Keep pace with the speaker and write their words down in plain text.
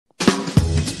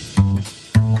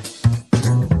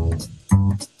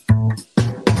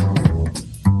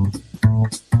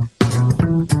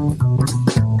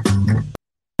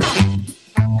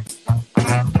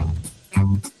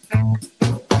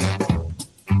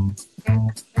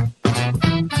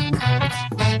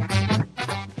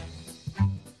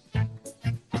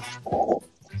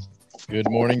Good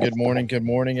morning, good morning, good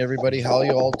morning, everybody. How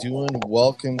you all doing?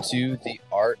 Welcome to the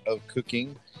Art of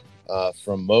Cooking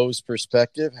from Mo's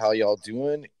perspective. How y'all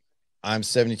doing? I'm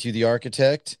 72 the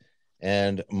Architect,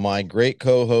 and my great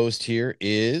co-host here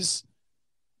is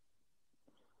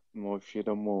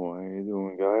Mo.cheetah.mo. How you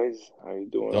doing, guys? How you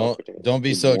doing, don't Architect? don't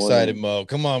be Good so excited, morning. Mo.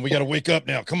 Come on, we got to wake up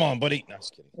now. Come on, buddy. No,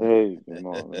 just Hey, good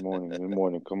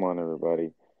morning. Come on,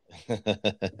 everybody.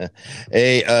 kidding.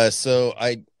 Hey, so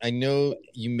I know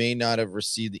you may not have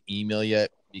received the email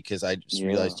yet because I just Yeah,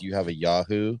 realized you have a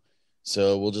Yahoo.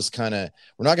 So we'll just we're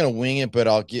not gonna wing it, but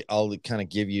I'll kind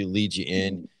of lead you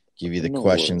in, n- give you the no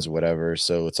questions, worries. whatever.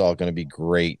 So it's all gonna be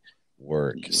great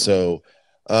work. Yeah. So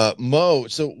Mo,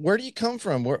 so where do you come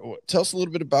from? Tell us a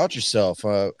little bit about yourself.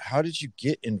 How did you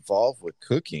get involved with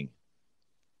cooking?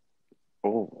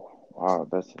 Oh, wow.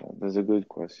 That's a good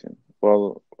question.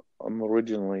 Well, I'm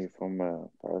originally from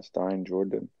Palestine,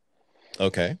 Jordan,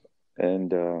 Okay.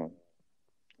 and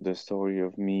the story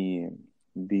of me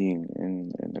being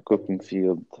in the cooking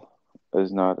field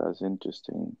is not as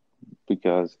interesting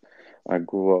because I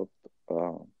grew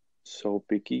up so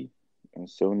picky and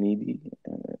so needy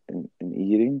in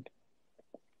eating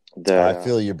that I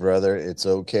feel you, brother. It's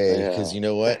okay. Because yeah. you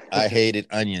know what? I hated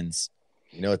onions.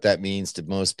 You know what that means to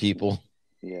most people?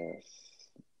 Yes.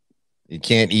 You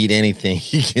can't eat anything.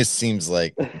 It just seems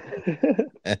like.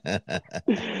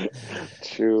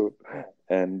 True.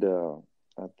 And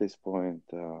at this point,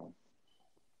 uh,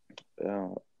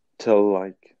 till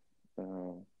like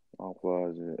uh, I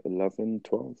was 11,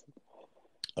 12,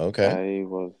 Okay. I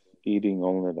was eating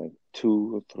only like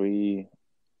two or three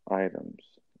items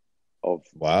of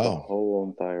the Wow. whole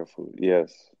entire food.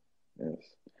 Yes. Yes.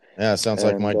 Yeah, sounds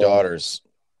like my And daughters.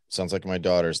 Sounds like my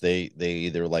daughters. They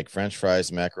either like French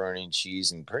fries, macaroni and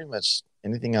cheese, and pretty much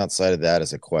anything outside of that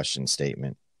is a question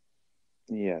statement.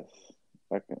 yes,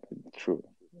 I can, true.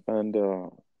 And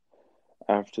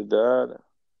after that,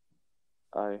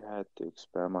 I had to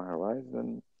expand my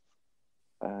horizon,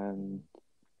 and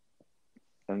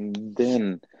and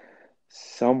then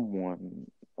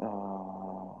someone,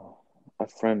 a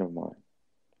friend of mine,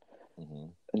 Hmm.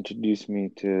 introduced me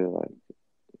to like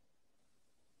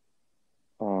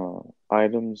uh,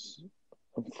 items,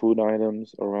 food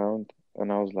items around,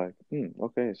 and I was like,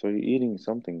 okay, so you're eating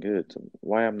something good. So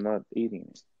why I'm not eating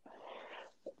it?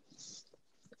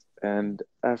 And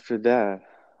after that,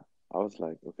 I was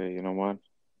like, okay, you know what?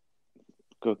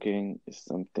 Cooking is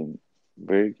something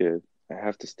very good. I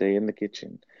have to stay in the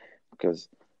kitchen because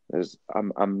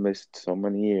I'm missed so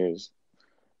many years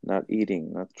not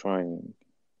eating, not trying.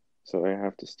 So I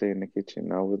have to stay in the kitchen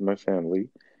now with my family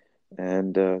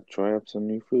and try up some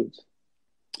new foods.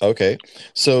 Okay.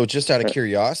 So just out of Uh,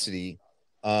 curiosity,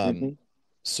 um, hmm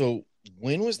so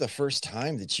when was the first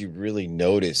time that you really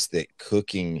noticed that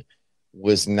cooking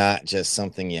was not just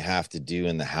something you have to do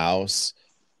in the house,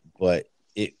 but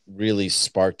it really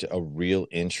sparked a real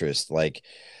interest? Like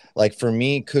for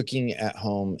me, cooking at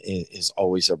home is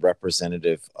always a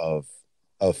representative of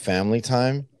family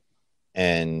time,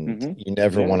 and you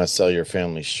never want Yes, to sell your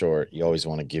family short. You always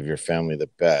want to give your family the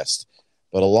best.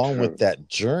 But along with true. that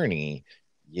journey,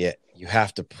 you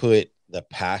have to put the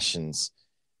passions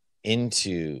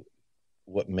into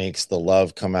what makes the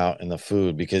love come out in the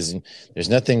food, because there's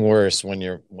nothing worse when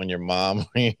your mom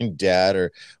or your dad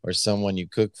or someone you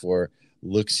cook for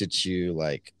looks at you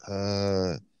like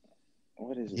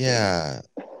What is this? yeah,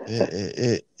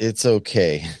 it's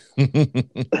okay.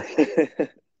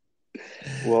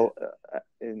 Well,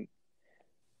 in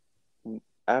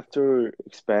after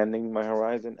expanding my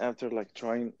horizon, after like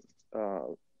trying uh,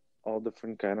 all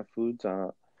different kind of foods,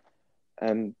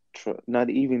 and not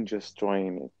even just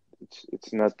trying it.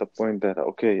 It's not the point that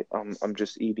okay, I'm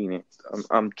just eating it.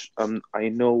 I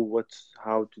know what's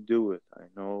how to do it. I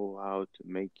know how to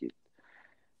make it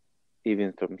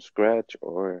even from scratch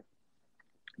or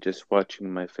just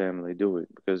watching my family do it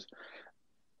because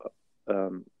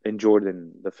in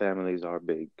Jordan the families are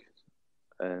big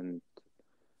and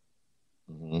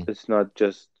Mhm. it's not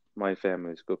just my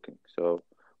family's cooking. So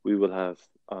we will have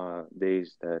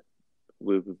days that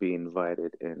we will be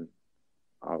invited in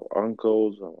our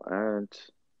uncles, our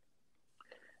aunts,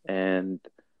 and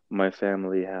my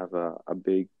family have a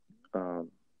big um,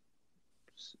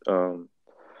 um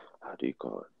how do you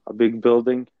call it, a big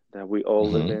building that we all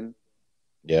live Mhm. in.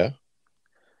 Yeah.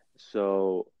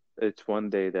 So it's one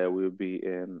day that we'll be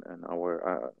in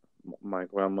our my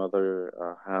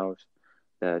grandmother house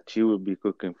that she will be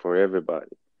cooking for everybody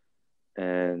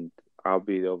and I'll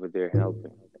be over there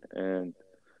helping, and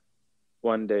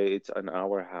one day it's in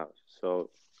our house, so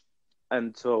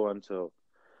and so and so.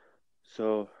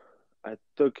 So I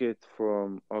took it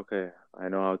from, okay, I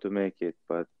know how to make it,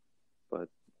 but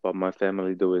but my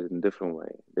family do it in a different way.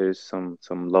 There's some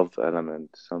love element,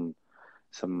 some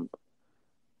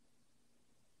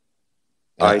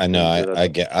I know items that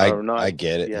are I not,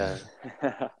 get it. yeah.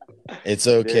 It's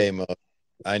There, okay, Mo.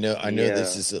 I know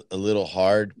this yeah, is a little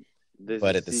hard, there's a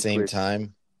but at the same secret.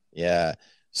 time, yeah.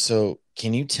 So,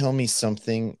 can you tell me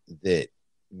something that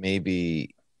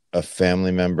maybe a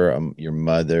family member, your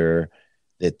mother,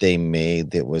 that they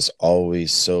made that was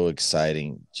always so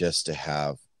exciting just to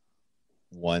have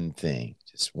one thing,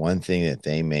 just one thing that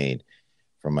they made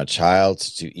from a child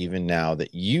to even now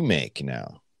that you make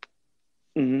now?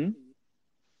 Hmm.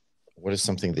 What is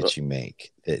something that you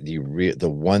make that the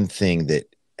one thing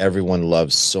that everyone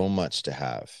loves so much to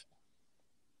have?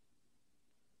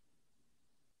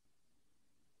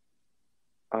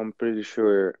 I'm pretty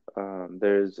sure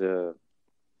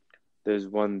there's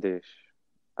one dish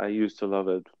I used to love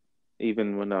it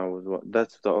even when I was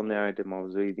that's the only item I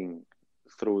was eating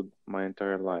through my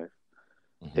entire life.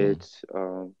 Hmm. It's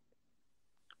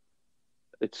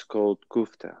it's called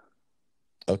kufta.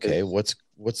 Okay, It's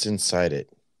what's inside it,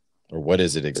 or what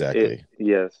is it it exactly?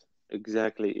 yes,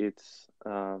 exactly. It's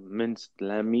minced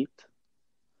lamb meat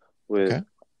with Okay,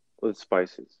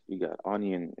 spices. You got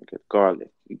onion, you got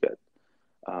garlic, you got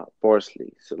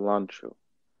parsley, cilantro,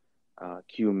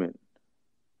 cumin,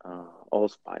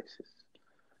 allspices,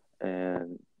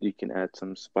 and you can add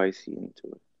some spicy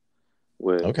into it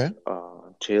with okay.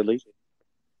 chili,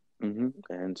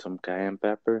 and some cayenne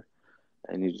pepper,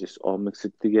 and you just all mix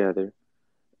it together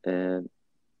and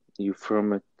you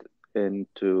form it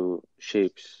into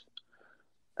shapes,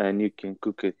 and you can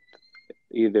cook it.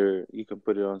 Either you can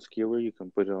put it on skewer, you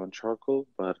can put it on charcoal,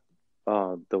 but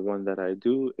the one that I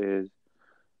do is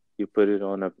you put it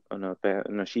on a pan,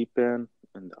 on a sheet pan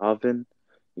in the oven.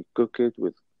 You cook it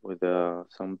with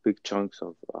some big chunks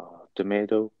of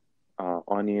tomato,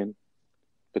 onion,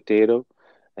 potato,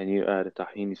 and you add a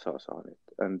tahini sauce on it,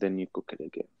 and then you cook it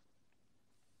again.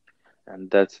 And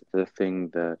that's the thing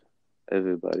that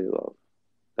everybody loves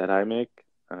that I make.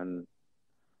 And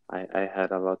I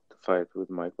had a lot to fight with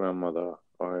my grandmother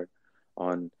or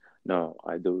on, no,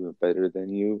 I do it better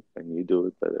than you, and you do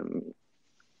it better than me.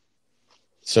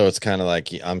 So it's kind of like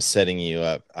I'm setting you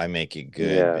up. I make it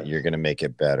good, but Yes, you're going to make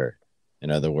it better.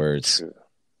 In other words, true.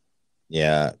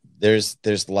 yeah, there's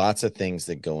lots of things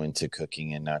that go into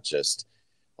cooking, and not just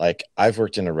like I've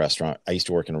worked in a restaurant. I used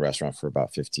to work in a restaurant for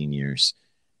about 15 years,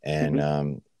 and Hmm.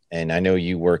 um and I know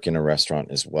you work in a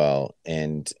restaurant as well.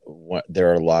 And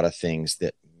there are a lot of things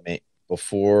that may,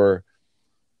 before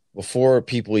before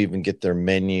people even get their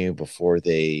menu, before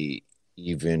they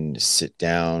even sit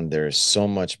down, there's so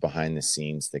much behind the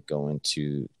scenes that go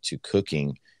into to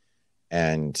cooking.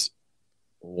 And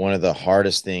one of the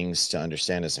hardest things to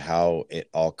understand is how it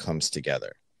all comes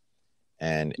together.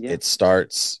 And Yeah, it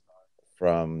starts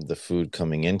from the food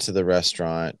coming into the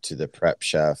restaurant to the prep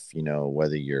chef,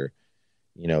 whether you're,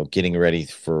 getting ready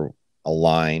for a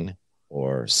line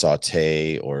or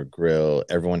saute or grill,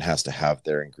 everyone has to have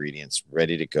their ingredients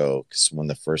ready to go because when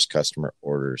the first customer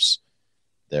orders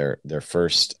their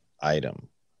first item,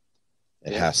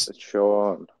 it yeah, has, let's show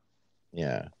on.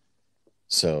 yeah.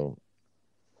 So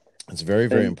it's very,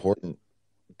 very And important.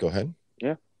 Go ahead.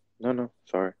 yeah, no, no,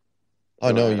 sorry. Oh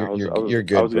Go no, ahead. you're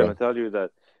I good, was gonna bro. tell you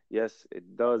that yes,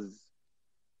 it does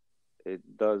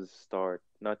start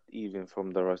not even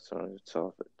from the restaurant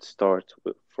itself. It starts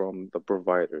from the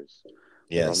providers, from the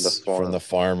Yes, from the farm.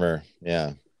 farmer.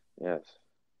 Yeah. Yes.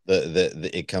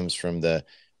 It comes from the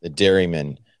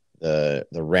dairyman, the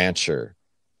rancher,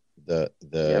 Yep.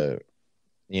 the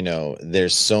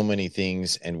there's so many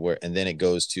things, and then it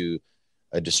goes to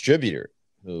a distributor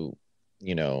who,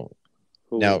 you know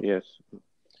Who? now, Yes.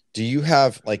 do you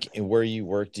have, like, in where you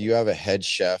work, do you have a head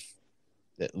chef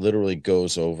that literally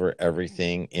goes over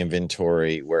everything,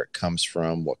 inventory, where it comes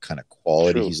from, what kind of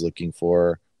quality True. he's looking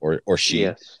for, or she?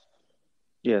 Yes.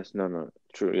 Yes. No. No.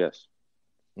 True. Yes.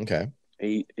 Okay.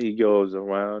 He goes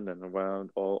around and around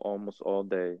almost all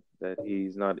day. That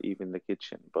he's not even in the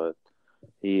kitchen, but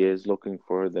he is looking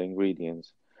for the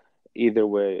ingredients. Either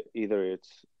way, either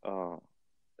it's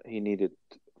he needed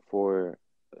for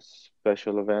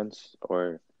special events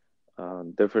or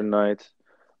different nights,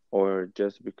 or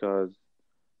just because,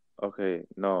 okay,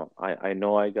 no, I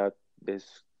know I got this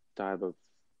type of,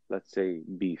 let's say,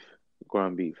 beef,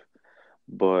 ground beef,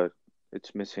 but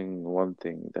it's missing one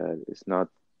thing that is not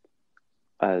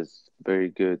as very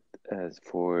good as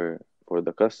for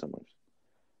the customers.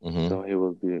 Mm-hmm. So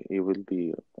he will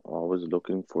be always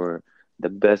looking for the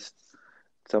best.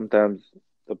 Sometimes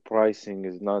the pricing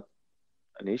is not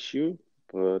an issue,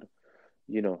 but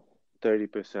you know.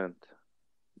 30%.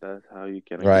 That's how you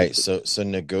can Right. increase it. So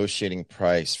negotiating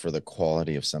price for the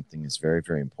quality of something is very,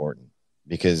 very important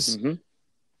because Mm-hmm.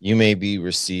 you may be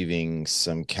receiving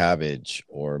some cabbage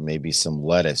or maybe some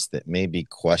lettuce that may be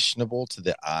questionable to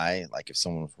the eye. Like if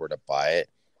someone were to buy it,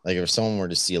 like if someone were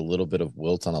to see a little bit of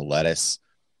wilt on a lettuce,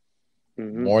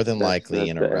 Mm-hmm. more than That's likely not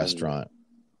in a the end. restaurant,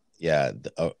 yeah,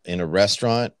 in a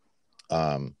restaurant,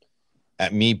 um,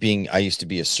 at me being, I used to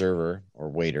be a server or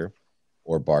waiter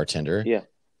or bartender. Yeah.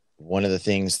 One of the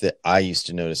things that I used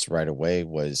to notice right away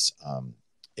was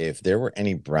if there were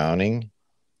any browning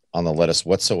on the lettuce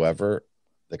whatsoever,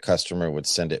 the customer would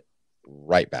send it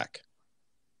right back.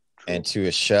 And True. to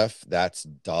a chef, that's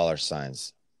dollar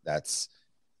signs. That's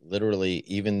literally,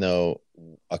 even though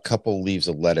a couple leaves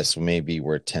of lettuce may be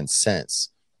worth 10 cents,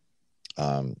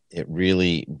 it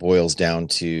really boils down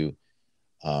to,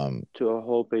 um, To a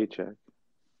whole paycheck.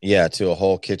 yeah, to a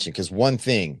whole kitchen. Because one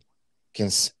thing can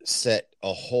set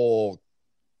a whole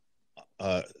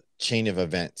uh, chain of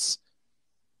events,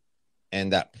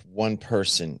 and that one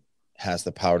person has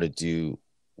the power to do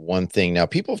one thing. Now,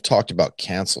 people have talked about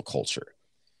cancel culture.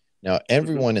 Now, Mm-hmm.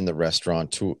 everyone in the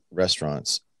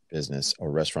restaurants business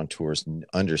or restaurateurs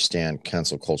understand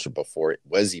cancel culture before it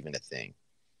was even a thing,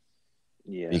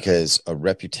 Yeah. because a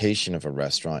reputation of a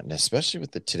restaurant, and especially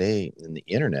with the today in the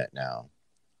internet now,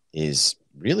 is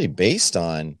really based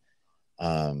on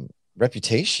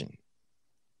reputation,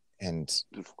 and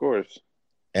Of course.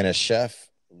 a chef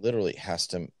literally has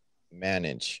to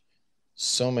manage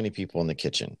so many people in the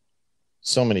kitchen,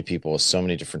 so many people with so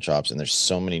many different jobs, and there's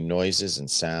so many noises and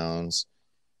sounds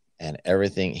and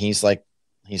everything. He's like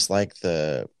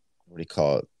the, what do you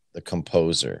call it, the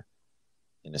composer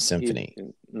in a He. symphony.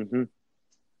 Mm-hmm.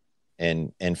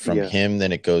 And from Yeah. him,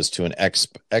 then it goes to an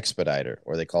expediter,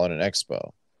 or they call it an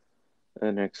expo.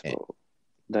 An And expo.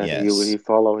 That he yes,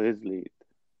 follow his lead.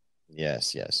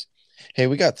 yes. Hey,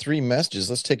 we got three messages.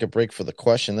 Let's take a break for the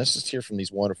question. Let's just hear from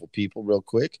these wonderful people real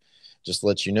quick. Just to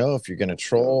let you know, if you're going to Let's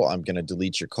go. troll, I'm going to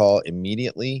delete your call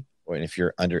immediately. Or if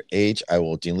you're underage, I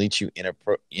will delete you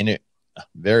in it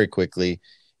very quickly.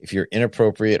 If you're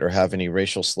inappropriate or have any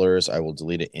racial slurs, I will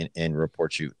delete it and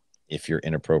report you if you're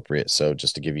inappropriate. So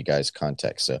just to give you guys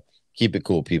context. So keep it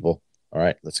cool, people. All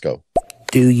right, let's go.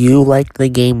 Do you like the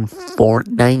game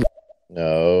Fortnite?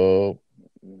 No,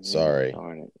 sorry.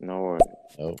 Darn it. No worries.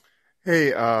 Nope.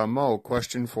 Hey, Mo,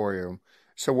 question for you.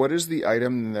 So, what is the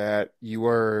item that you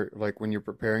are like when you're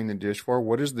preparing the dish for?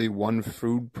 What is the one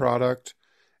food product,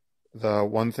 the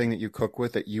one thing that you cook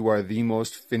with that you are the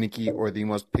most finicky or the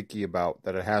most picky about?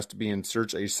 That it has to be in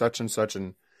search a such and such,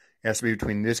 and it has to be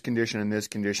between this condition and this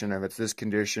condition. If it's this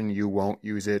condition, you won't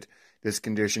use it. This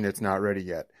condition, it's not ready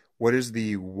yet. What is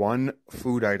the one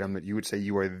food item that you would say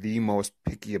you are the most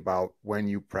picky about when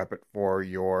you prep it for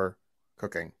your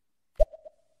cooking?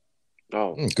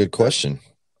 Oh, Good that's question.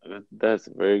 that's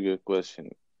a very good question.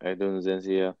 I don't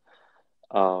Zenzia.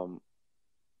 Um,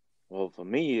 well, for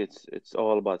me, it's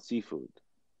all about seafood.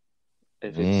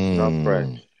 If it's not Mm,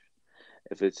 fresh,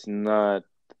 if it's not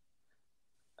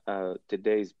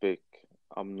today's pick,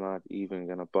 I'm not even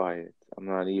gonna buy it. I'm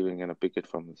not even gonna pick it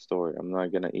from the store. I'm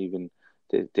not gonna even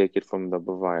take it from the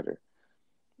provider.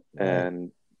 right.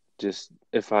 And just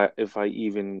if I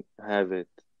even have it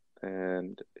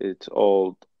and it's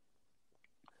old,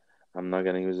 I'm not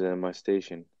gonna use it in my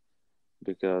station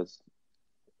because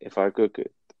if I cook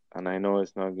it and I know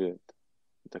it's not good,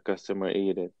 the customer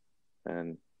eat it,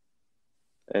 and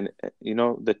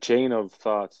the chain of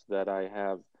thoughts that I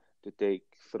have to take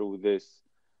through this,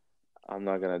 I'm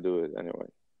not gonna do it anyway.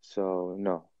 So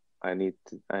no, I need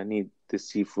the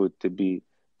seafood to be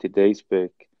today's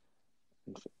pick,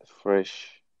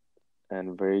 fresh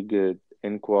and very good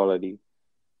in quality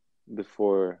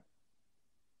before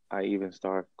I even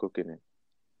start cooking it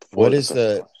for What the is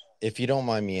the, customers. if you don't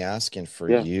mind me asking for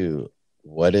Yeah. you,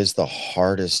 what is the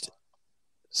hardest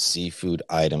seafood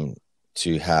item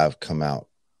to have come out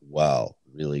well,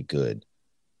 really good?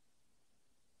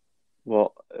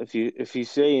 Well, if you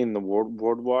say in the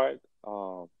worldwide,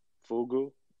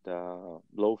 fugu, the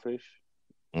blowfish,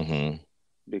 Mm-hmm.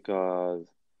 because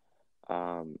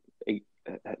um, it,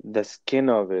 the skin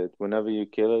of it, whenever you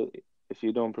kill it, if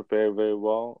you don't prepare very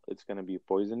well, it's gonna be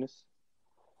poisonous.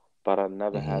 But I've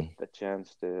never had Mm-hmm. the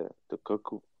chance to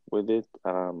cook with it.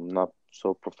 I'm not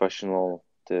so professional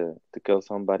to kill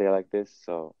somebody like this,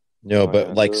 so I'm No, not but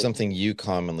gonna like do it. something you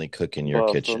commonly cook in your But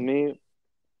for kitchen. me,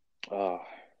 uh,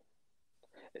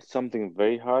 it's something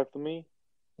very hard for me.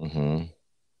 Mm-hmm.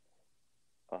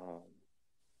 Um,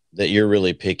 That you're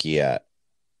really picky at.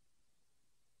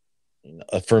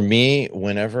 For me,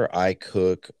 whenever I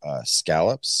cook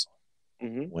scallops,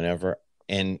 hmm whenever,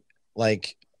 and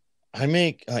like I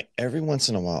make like every once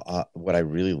in a while. What I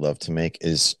really love to make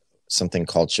is something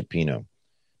called cioppino.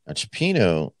 Now,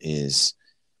 cioppino is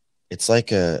it's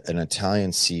like a an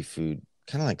Italian seafood,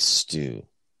 kind of like stew,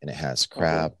 and it has Okay.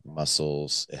 crab,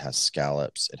 mussels, it has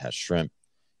scallops, it has shrimp,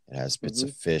 it has bits Mm-hmm.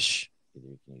 of fish,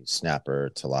 you can use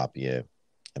snapper, tilapia.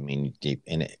 I mean, deep,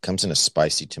 and it comes in a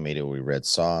spicy tomatoey red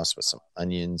sauce with some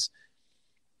onions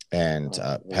and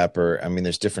Yeah. pepper. I mean,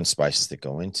 there's different spices that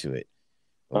go into it.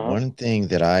 But Uh-huh. one thing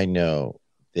that I know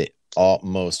that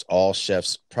almost all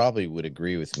chefs probably would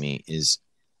agree with me is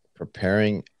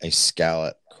preparing a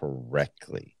scallop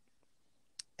correctly.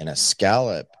 And a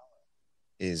scallop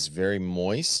is very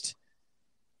moist.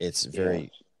 It's Yes.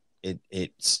 very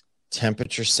it's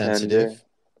temperature Tender. sensitive.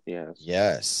 Yes.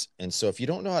 Yes. And so if you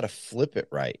don't know how to flip it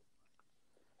right,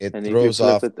 it And if you throws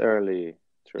flip off. it early,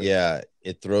 true. Yeah,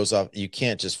 it throws off. You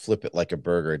can't just flip it like a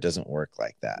burger. It doesn't work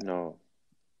like that. No.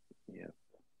 Yeah.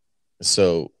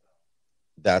 So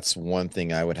that's one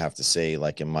thing I would have to say,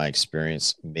 like in my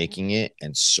experience making it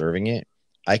and serving it,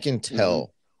 I can Mm-hmm.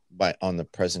 tell by on the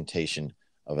presentation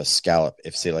of a scallop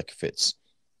if say like if it's,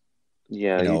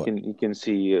 Yeah, you know, you can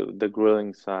see the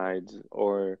grilling sides,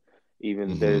 or even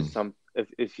mm-hmm, there's some,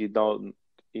 if you don't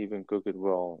even cook it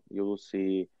well, you will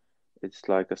see it's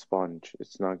like a sponge.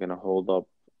 It's not gonna hold up.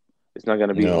 It's not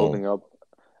gonna be no, holding up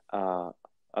uh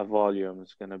a volume.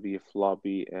 It's gonna be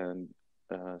floppy and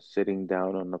sitting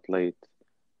down on a plate.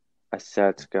 A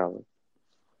sad scallop.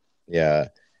 yeah.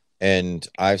 And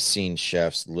I've seen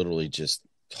chefs literally just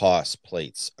toss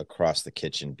plates across the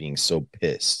kitchen being so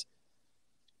pissed,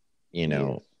 you Yes.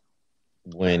 know,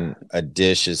 when a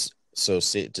dish is so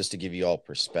say, just to give you all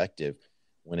perspective,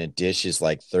 when a dish is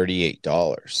like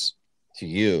 $38 to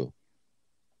you,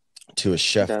 to a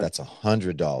chef That that's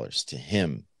 $100 to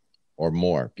him or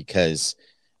more, because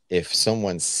if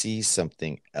someone sees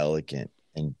something elegant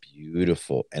and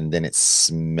beautiful and then it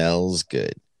smells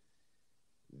good,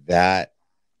 that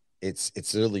it's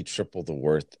literally triple the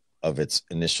worth of its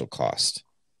initial cost.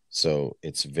 So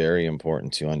it's very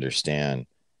important to understand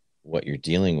what you're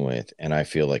dealing with. And I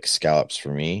feel like scallops for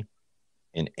me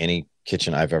in any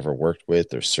kitchen I've ever worked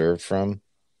with or served from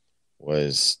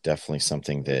was definitely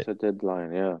something it's that, a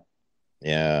deadline. Yeah.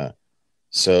 yeah.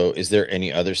 So is there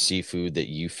any other seafood that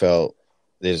you felt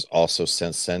is also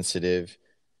sensitive,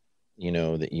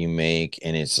 that you make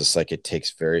and it's just like it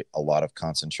takes very a lot of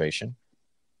concentration?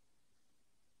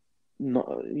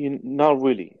 No, not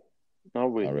really. Not Oh,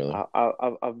 really. really?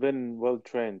 I've been well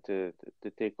trained to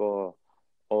take all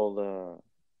the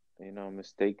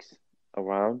mistakes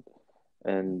around,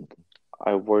 and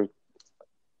I work.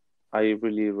 I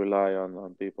really rely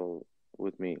on people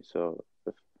with me. So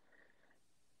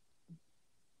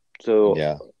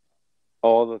Yeah.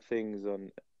 all the things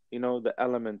on the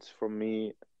elements from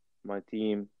me, my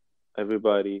team,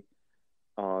 everybody,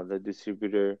 the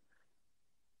distributor.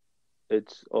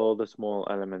 It's all the small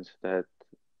elements that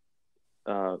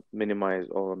minimize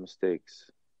all the mistakes.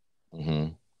 Hmm.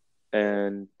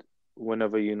 And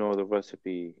whenever you know the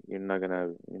recipe, you're not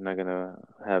gonna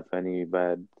have any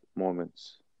bad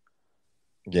moments.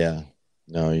 Yeah.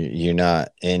 No, you're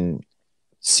not. And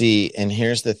see, and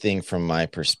here's the thing from my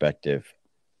perspective.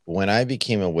 When I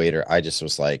became a waiter, I just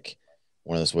was like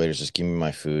one of those waiters, just give me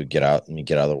my food, get out, let me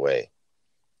get out of the way.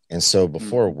 And so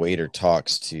before a Hmm. waiter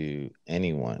talks to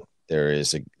anyone,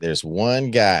 there's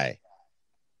one guy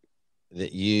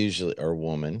that usually or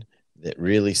woman that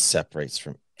really separates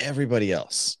from everybody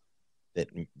else, that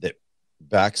that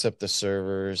backs up the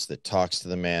servers, that talks to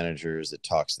the managers, that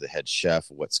talks to the head chef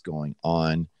what's going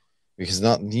on, because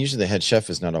not usually the head chef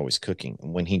is not always cooking,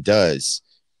 and when he does,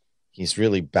 he's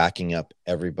really backing up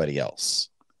everybody else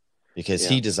because Yeah,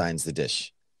 he designs the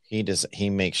dish. He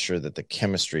makes sure that the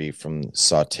chemistry from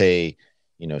saute,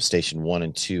 station 1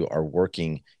 and 2 are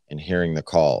working and hearing the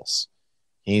calls.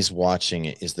 He's watching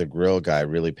it. Is the grill guy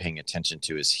really paying attention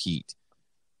to his heat?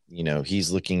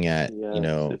 He's looking at,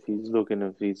 yes. If he's looking,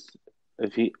 yeah,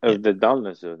 if the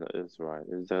dullness is right,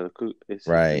 is the cook is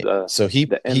right. So he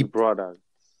the he end product.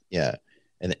 yeah.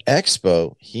 And the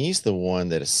expo, he's the one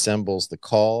that assembles the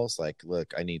calls. Like,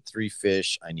 look, I need 3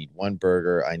 fish, I need 1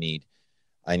 burger, I need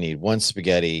 1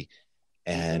 spaghetti,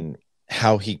 Hmm. and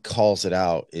how he calls it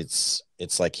out, it's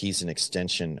like he's an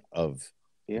extension of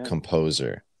the Yeah,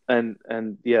 composer.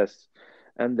 and yes,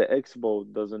 and the expo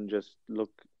doesn't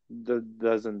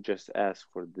just ask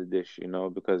for the dish,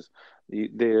 because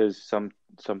there's some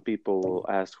people will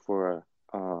ask for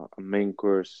a main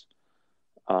course,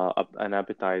 an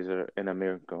appetizer and a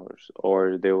main course,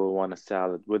 or they will want a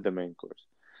salad with the main course,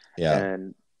 Yeah.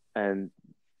 and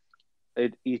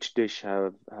each dish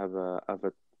have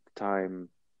a time.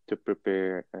 to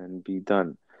prepare and be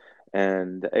done.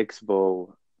 And the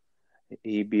expo,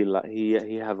 he be like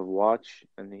he have a watch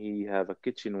and he have a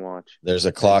kitchen watch, There's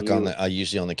a and clock he on the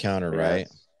usually on the counter, right?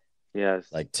 yes, yes,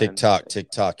 Like and tick tock, tick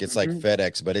tock. It's like mhm,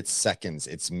 FedEx, but it's seconds,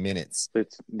 it's minutes.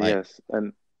 it's Like, yes,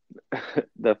 and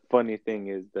the funny thing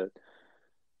is that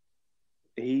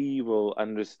he will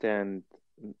understand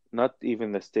not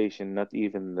even the station, not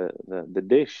even the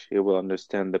dish. He will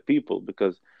understand the people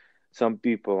because some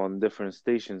people on different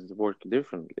stations work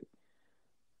differently.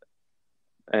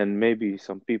 And maybe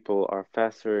some people are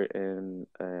faster in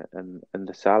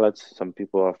the salads, some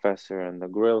people are faster in the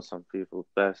grill, some people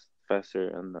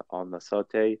faster on the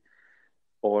saute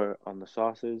or on the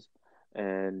sauces,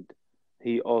 and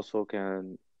he also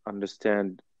can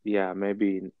understand. Yeah,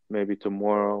 maybe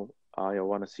tomorrow I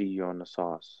want to see you on the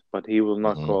sauce, but he will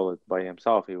not mhm. call it by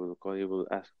himself. He will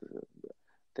ask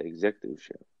the executive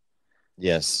chef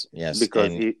Yes, yes.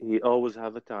 because And he always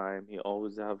have a time, he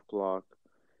always have clock,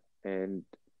 and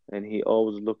he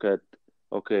always look at,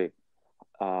 okay,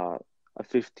 uh, a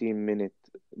 15-minute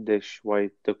dish, why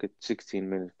it took it 16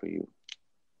 minutes for you?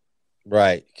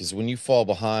 right, because when you fall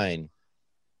behind,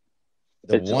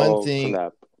 the It's one all thing,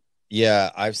 collab.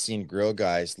 yeah, I've seen grill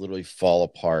guys literally fall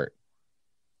apart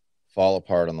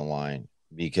on the line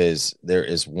because there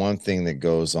is one thing that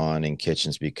goes on in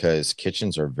kitchens because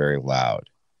kitchens are very loud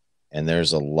and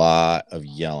there's a lot of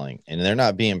yelling and they're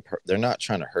not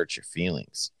trying to hurt your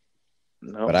feelings.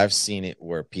 But No, I've seen it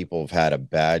where people have had a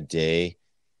bad day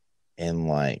and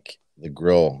like the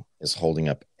grill is holding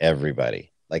up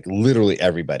everybody, like literally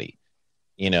everybody.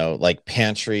 Like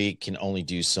pantry can only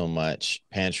do so much.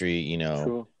 Pantry,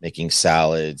 true. making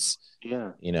salads,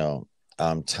 Yeah. you know,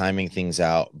 timing things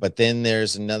out. But then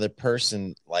there's another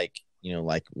person like,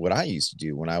 like what I used to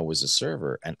do when I was a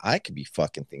server and I could be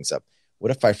fucking things up.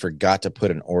 What if I forgot to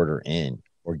put an order in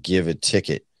or give a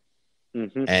ticket?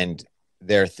 Mm-hmm. And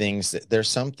there's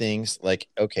some things like,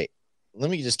 okay, let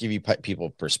me just give you people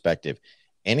perspective.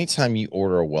 Anytime you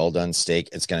order a well done steak,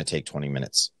 it's going to take 20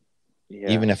 minutes. Yeah.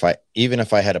 Even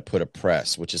if I had to put a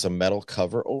press, which is a metal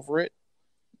cover over it,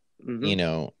 Mm-hmm. you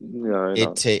know, Yeah, I it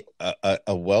know. take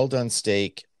a well done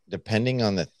steak, depending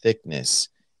on the thickness,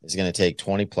 is going to take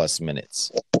 20 plus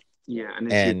minutes. Yeah, and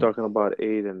if you're And talking about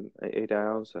 8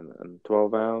 ounce and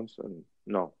 12 ounce, and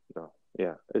no, no,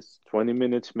 yeah, it's 20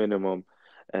 minutes minimum,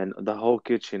 and the whole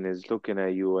kitchen is looking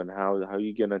at you and how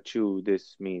you gonna chew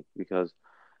this meat because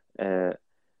uh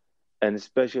and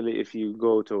especially if you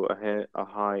go to a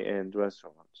high end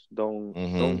restaurants, don't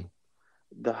mhm.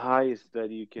 the highest that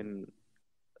you can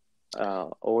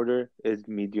order is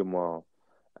medium well,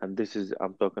 and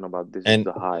I'm talking about this is And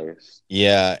the highest.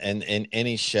 yeah, and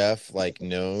any chef like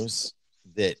knows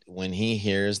that when he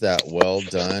hears that well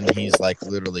done, he's like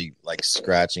literally like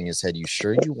scratching his head. You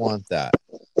sure you want that?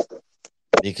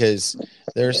 Because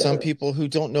there are some people who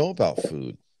don't know about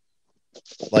food.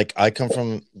 Like I come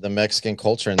from the Mexican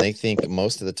culture and they think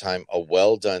most of the time a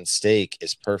well done steak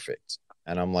is perfect.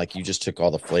 And I'm like, you just took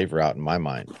all the flavor out in my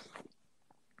mind.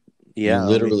 You Yeah,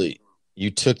 I mean, literally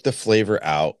you took the flavor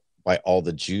out by all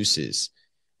the juices.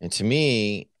 And to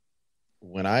me,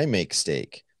 when I make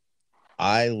steak,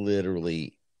 I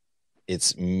literally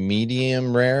it's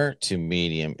medium rare to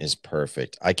medium is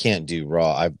perfect. I can't do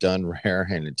raw. I've done rare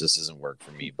and it just doesn't work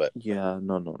for me. But yeah,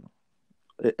 no, no, no.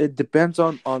 It depends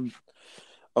on.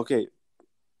 Okay,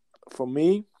 for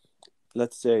me,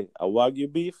 let's say a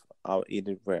wagyu beef, I'll eat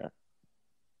it rare.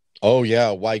 oh yeah,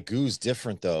 Wagyu's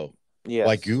different though. Yes,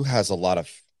 Wagyu has a lot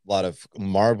of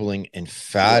marbling and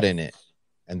fat yes. in it,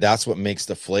 and that's what makes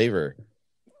the flavor.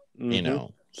 You Mm-hmm.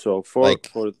 know, So like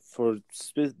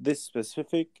this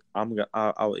specific,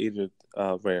 I'll eat it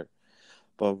rare.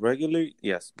 But regularly,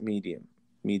 yes, medium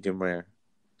rare.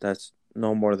 That's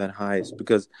no more than highest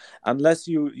because unless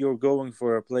you're going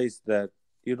for a place that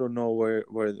you don't know where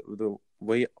the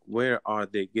where are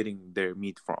they getting their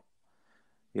meat from,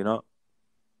 you know,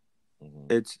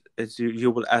 mhm, it's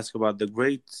you will ask about the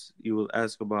grades, you will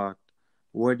ask about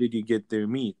where did you get their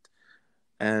meat,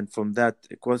 and from that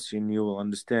question you will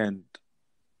understand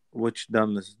which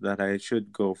doneness that I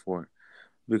should go for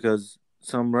because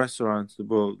some restaurants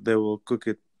they will cook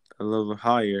it a little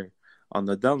higher on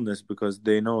the doneness because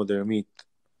they know their meat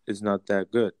is not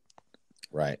that good,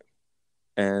 right,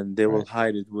 and they will right,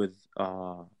 hide it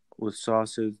with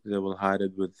sauces, they will hide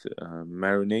it with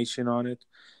marination on it,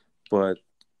 but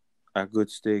a good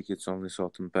steak it's only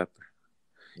salt and pepper.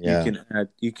 yeah,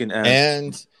 You can add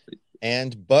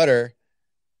and butter.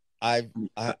 I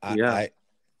yeah,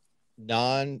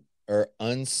 non or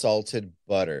unsalted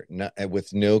butter,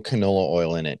 with no canola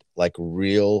oil in it, like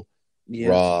real yes,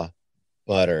 raw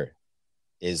butter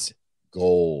is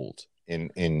gold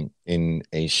in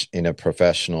a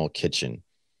professional kitchen.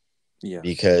 Yeah.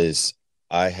 Because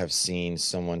I have seen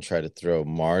someone try to throw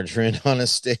margarine on a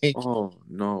steak. Oh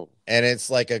no. And it's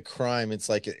like a crime. It's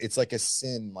like a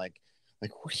sin. Like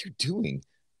what are you doing?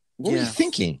 What were you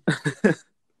thinking?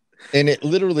 And it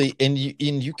literally, and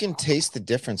you can taste the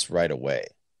difference right away.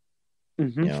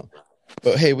 Mm-hmm. You know.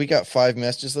 But hey, we got 5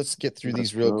 messages. Let's get through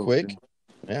these real quick.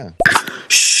 Yeah.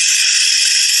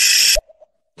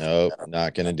 Nope,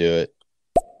 not gonna do it.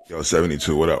 Yo,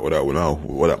 72, what up, Mo?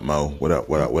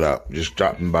 What up? Just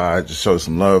dropping by, just show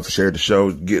some love, share the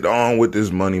show, get on with this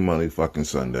money fucking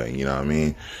Sunday, you know what I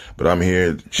mean? But I'm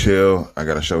here to chill. I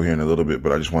got a show here in a little bit,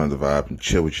 but I just wanted to vibe and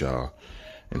chill with y'all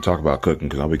and talk about cooking,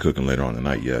 because I'll be cooking later on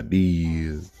tonight. Yeah.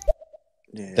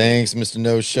 Thanks, Mr.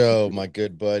 No Show, my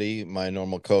good buddy, my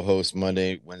normal co-host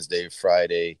Monday, Wednesday,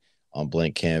 Friday on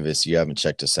Blank Canvas. You haven't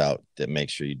checked us out, then make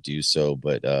sure you do so.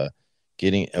 But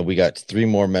we got 3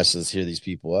 more messages here. These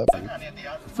people up.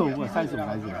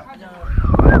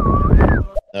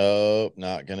 Nope,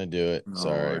 not gonna do it.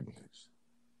 Sorry.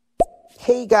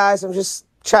 Hey guys, I'm just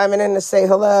chiming in to say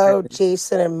hello,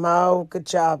 Jason and Mo. Good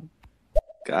job.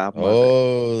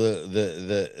 Oh,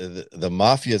 the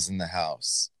mafia's in the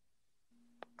house.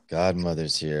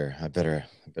 Godmother's here. I better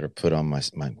put on my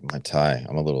tie.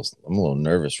 I'm a little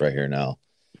nervous right here now.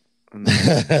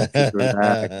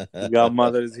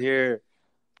 Godmother's here.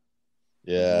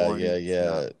 Yeah.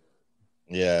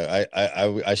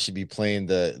 I should be playing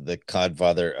the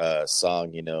Godfather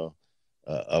song,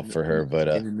 up for her, but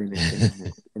in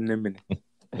a minute.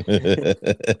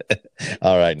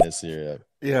 All right, Nasir.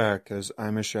 Yeah, because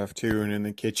I'm a chef too, and in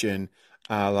the kitchen,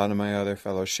 a lot of my other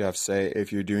fellow chefs say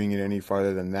if you're doing it any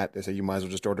farther than that, they say you might as well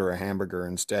just order a hamburger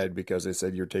instead, because they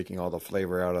said you're taking all the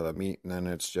flavor out of the meat, and then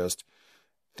it's just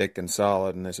thick and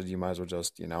solid, and they said you might as well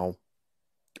just,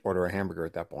 order a hamburger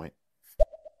at that point.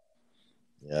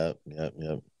 Yep.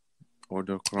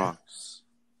 Order Crocs.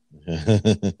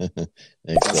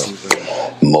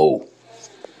 Mo,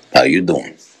 how you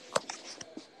doing?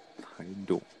 How you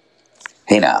doing?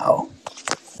 Hey now.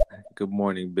 Good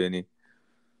morning, Benny.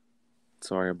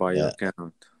 Sorry about your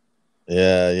account.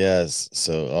 Yes.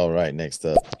 So, all right, next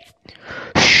up.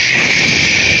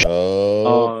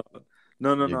 Oh,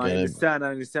 no. I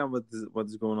understand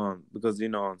what's going on, because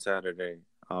on Saturday,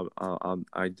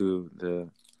 I do the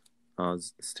on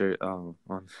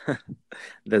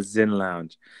the Zen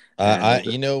Lounge.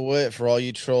 You know what? For all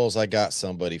you trolls, I got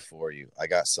somebody for you. And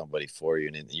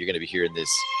you're gonna be hearing this.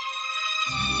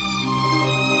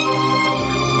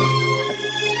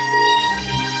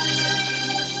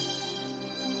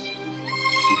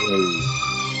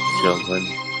 Children,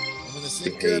 I'm gonna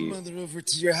send Godmother over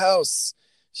to your house.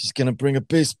 She's gonna bring a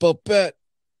baseball bat.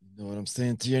 You know what I'm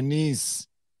saying, to your knees.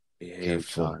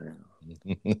 Careful.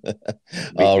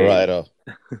 All right.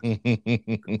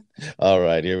 All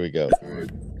right, here we go.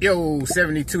 Yo,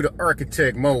 72 the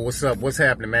architect. Mo, what's up? What's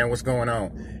happening, man? What's going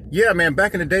on? Yeah, man,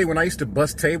 back in the day when I used to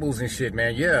bust tables and shit,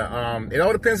 man, it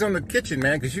all depends on the kitchen,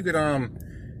 man, because you could,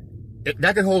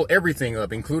 that could hold everything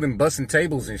up, including busting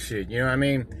tables and shit, you know what I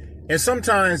mean? And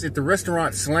sometimes if the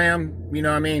restaurant slam, you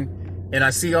know what I mean, and I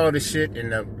see all this shit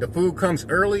and the food comes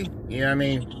early, you know what I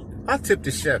mean, I'll tip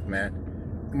the chef, man.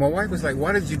 My wife was like,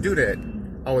 why did you do that?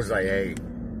 I was like, hey,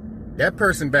 that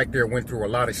person back there went through a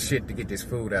lot of shit to get this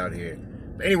food out here.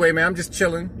 But anyway, man, I'm just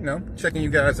chilling, checking you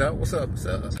guys out. What's up?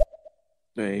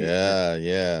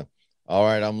 Yeah. All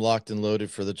right, I'm locked and loaded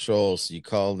for the trolls. You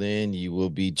called in, you will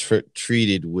be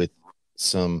treated with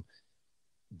some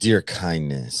dear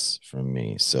kindness from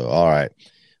me. So, all right.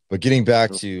 But getting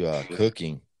back to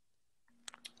cooking,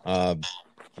 one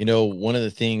of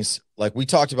the things, like we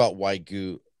talked about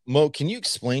Wagyu. Mo, can you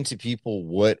explain to people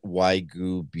what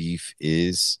Wagyu beef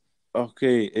is?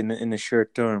 Okay, in the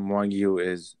short term, Wagyu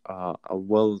is a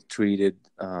well-treated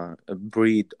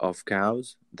breed of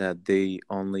cows that they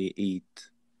only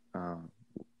eat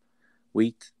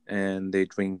wheat and they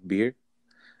drink beer,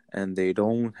 and they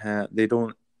don't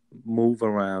move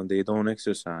around, they don't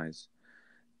exercise,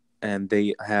 and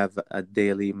they have a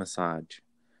daily massage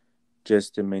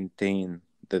just to maintain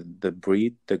the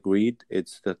breed. The breed,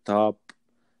 it's the top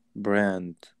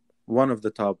brand, one of the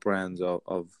top brands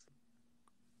of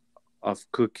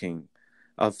cooking,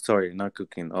 of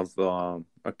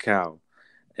a cow,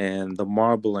 and the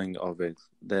marbling of it,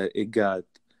 that it got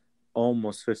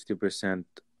almost 50%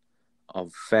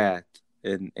 of fat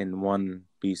in one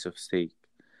piece of steak.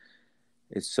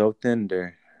 It's so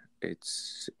tender.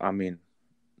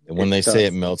 When they say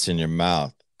it melts in your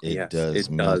mouth, it does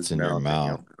melt in your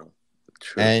mouth.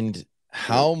 True. And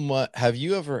how much have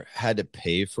you ever had to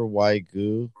pay for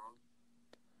Wagyu?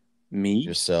 Me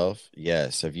yourself?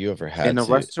 Yes. Have you ever in had a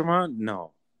to? restaurant?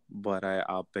 No, but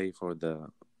I'll pay for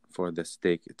the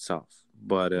steak itself.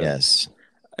 But Yes.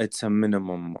 it's a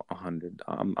minimum 100.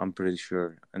 I'm pretty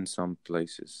sure in some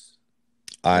places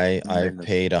it's I've minimum.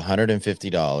 paid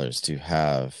 $150 to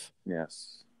have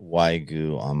Yes.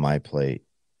 Wagyu on my plate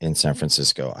in San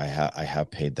Francisco. I have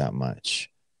paid that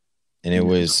much. And it Yeah.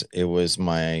 was it was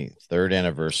my third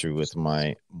anniversary with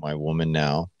my woman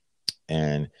now,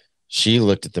 and she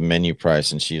looked at the menu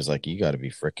price and she was like, "You got to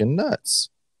be freaking nuts!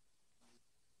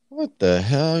 What the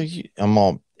hell?" I'm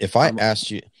all. If I I'm asked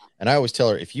you, and I always tell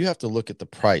her, if you have to look at the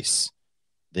price,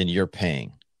 then you're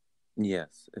paying.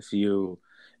 Yes. If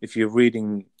you're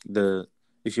reading the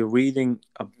if you're reading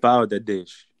about the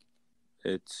dish,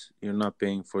 it's you're not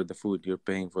paying for the food. You're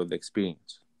paying for the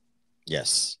experience,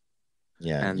 Yes,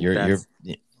 yeah, and you're, that's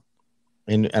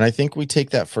and I think we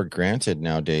take that for granted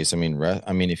nowadays. I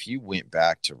mean, if you went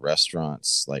back to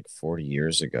restaurants like 40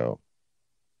 years ago,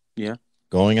 yeah.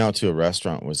 going out to a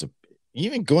restaurant was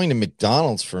even going to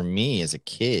McDonald's for me as a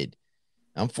kid.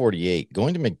 I'm 48.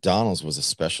 Going to McDonald's was a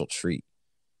special treat,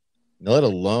 let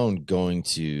alone going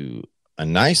to a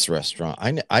nice restaurant.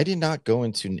 I did not go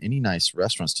into any nice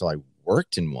restaurants till I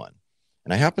worked in one.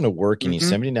 And I happened to work in Mm-hmm.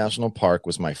 Yosemite National Park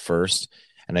was my first,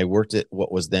 and I worked at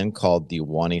what was then called the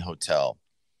Wani Hotel.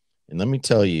 And let me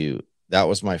tell you, that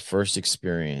was my first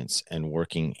experience in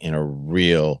working in a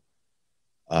real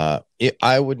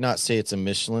I would not say it's a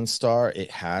Michelin star.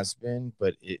 It has been,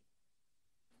 but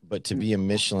to be a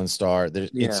Michelin star,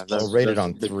 it's Yeah, still rated that's a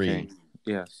on big thing. 3.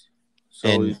 Yes. So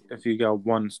And if you got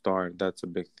 1 star, that's a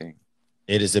big thing.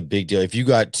 it is a big deal. If you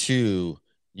got 2,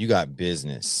 you got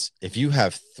business. If you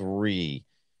have 3,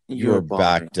 you You're are balling.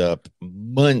 backed up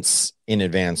months in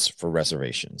advance for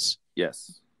reservations.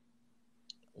 Yes.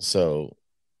 So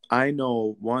I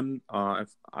know one. If,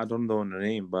 I don't know the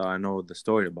name, but I know the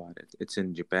story about it. It's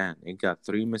in Japan. It got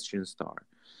 3 Michelin star.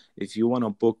 If you want to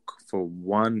book for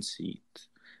one seat,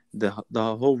 the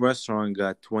whole restaurant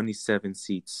got 27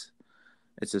 seats.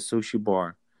 It's a sushi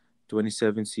bar,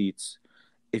 27 seats.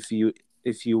 If you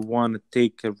if you want to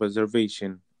take a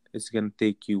reservation, it's gonna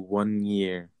take you 1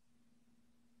 year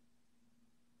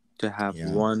to have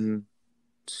yeah, one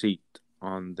seat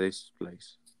on this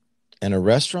place. and a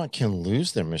restaurant can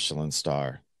lose their Michelin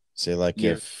star. Say like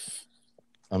Yeah. if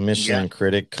a Michelin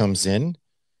critic comes in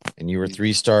and you were Mm,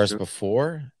 3 stars sure.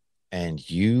 before and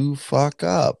you fuck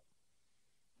up,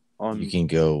 you On can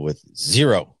go with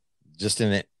 0 just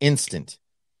in an instant.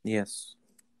 yes,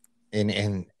 And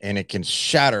it can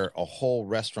shatter a whole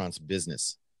restaurant's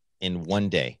business in one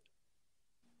day.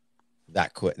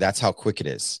 That quick. That's how quick it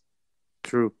is.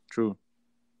 true, true.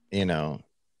 You know.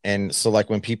 And so like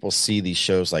when people see these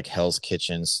shows like Hell's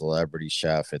Kitchen, Celebrity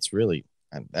Chef, it's really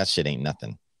that shit ain't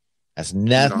nothing. That's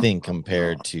No, nothing no.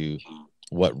 compared to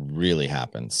what really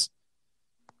happens.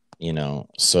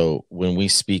 So when we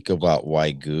speak about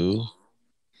Wagyu,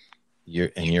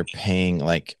 you're paying,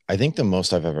 like, I think the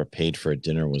most I've ever paid for a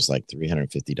dinner was like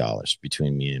 $350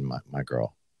 between me and my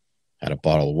girl. Had a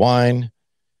bottle of wine,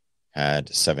 had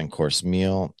 7-course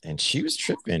meal, and she was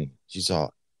tripping. She's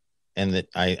all, and that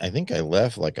I think I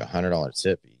left like $100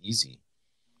 tip easy.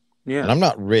 And Yeah, I'm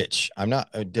not rich. I'm not.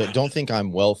 Don't think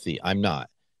I'm wealthy. I'm not.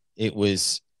 It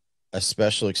was a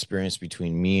special experience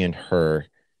between me and her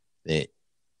that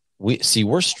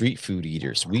we're street food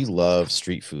eaters. We love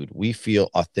street food. We feel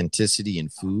authenticity in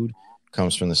food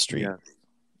comes from the street, yeah.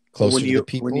 closer to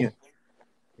the When you people.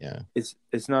 Yeah.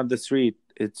 it's not the street.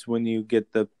 It's when you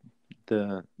get the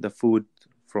food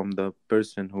from the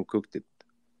person who cooked it.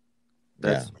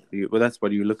 Yeah. That's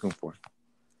what you're looking for,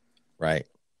 Right.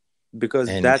 because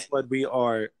And that's what we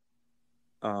are.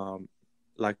 Um,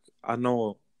 like I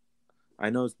know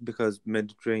it's because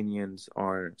Mediterraneans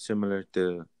are similar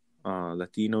to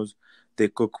Latinos. They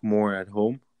cook more at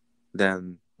home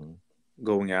than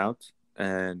going out,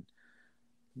 and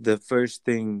the first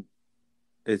thing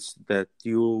is that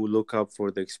you look up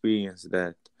for the experience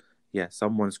that yeah,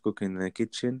 someone's cooking in the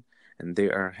kitchen and they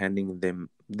are handing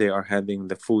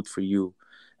the food for you,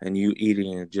 and you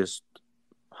eating it just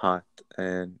hot,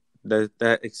 and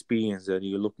that experience that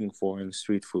you're looking for in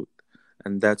street food,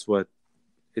 and that's what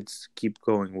it's keep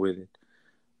going with it.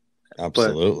 But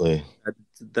absolutely.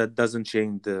 that doesn't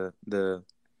change the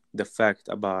fact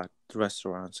about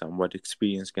restaurants and what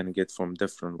experience can get from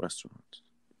different restaurants.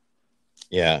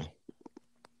 Yeah.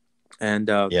 And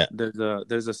Yeah.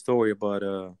 there's a story about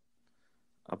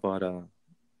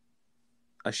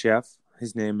a chef.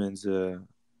 His name is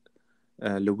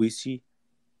Luisi.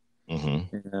 Hmm.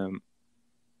 Um,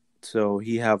 so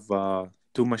he have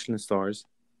 2 Michelin stars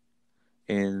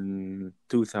in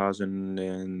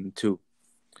 2002.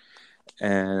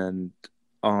 And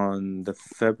on the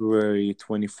February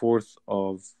 24th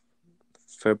of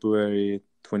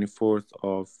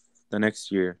the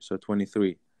next year, so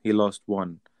 23, he lost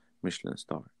one Michelin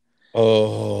star.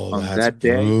 Oh, On that's that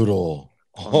day, brutal.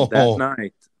 on that Oh,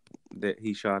 night, that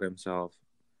he shot himself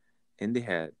in the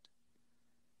head,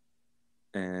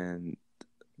 and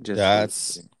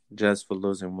that's just for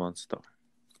losing one star.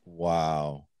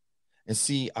 wow. And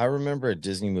see, I remember a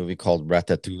Disney movie called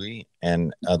Ratatouille,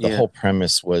 and the Yeah, whole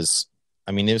premise was,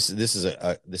 I mean, this is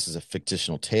a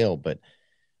fictional tale, but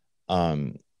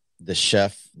um,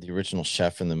 the original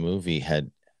chef in the movie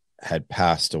had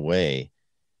passed away,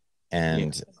 yeah,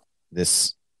 and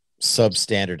this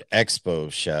substandard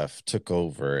expo chef took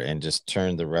over and just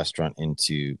turned the restaurant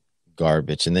into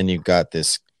garbage. And then you've got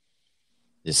this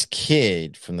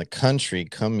kid from the country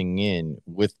coming in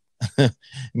with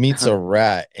meets a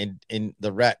rat, and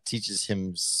the rat teaches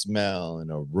him smell and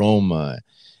aroma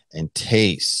and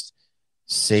taste,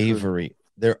 true. savory.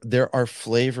 There are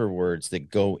flavor words that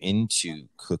go into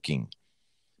cooking.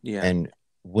 Yeah, And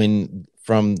when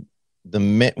from the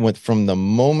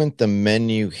moment the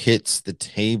menu hits the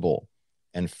table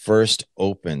and first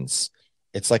opens,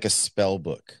 it's like a spell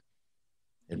book.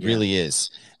 It yeah, really is.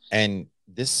 And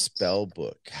this spell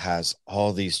book has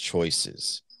all these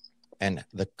choices, and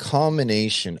the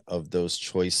combination of those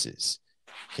choices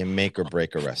can make or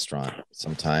break a restaurant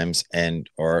sometimes, and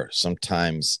or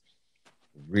sometimes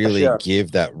really yeah.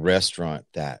 give that restaurant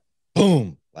that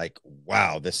boom, like,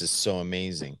 wow, this is so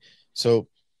amazing. So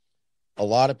a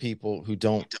lot of people who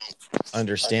don't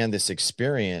understand this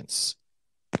experience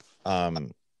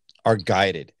um, are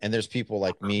guided, and there's people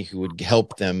like me who would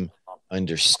help them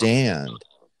understand.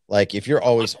 Like if you're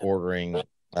always ordering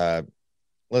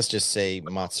let's just say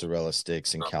mozzarella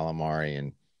sticks and calamari,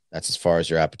 and that's as far as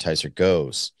your appetizer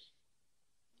goes.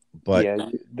 But Yeah,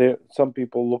 there. Some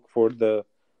people look for the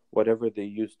whatever they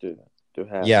used to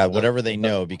have. yeah, whatever they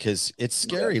know, because it's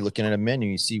Yeah, scary looking at a menu.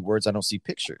 You see words, I don't see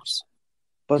pictures.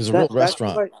 Because but a real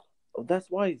restaurant, that's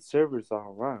why servers are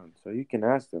around, so you can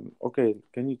ask them. Okay,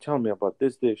 can you tell me about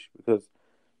this dish? Because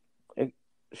it,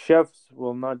 chefs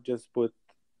will not just put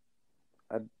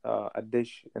a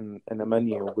dish in a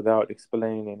menu without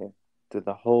explaining it to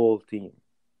the whole team.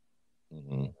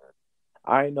 mhm,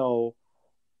 I know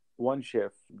one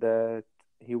chef that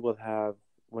he will have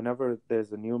whenever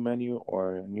there's a new menu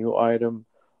or a new item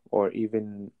or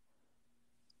even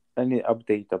any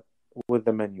update with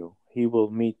the menu, he will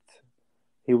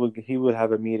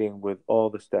have a meeting with all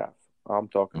the staff. I'm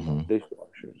talking about mhm,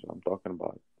 dishwashers, I'm talking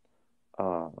about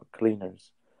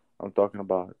cleaners, I'm talking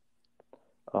about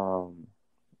um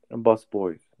bus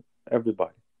boys,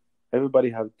 everybody. Everybody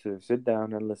have to sit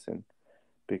down and listen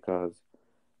because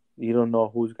you don't know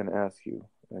who's gonna ask you,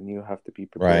 and you have to be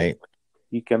prepared. right?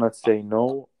 You cannot say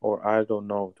no or I don't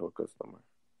know to a customer.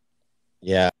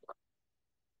 Yeah,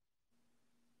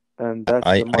 And that's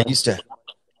the mindset.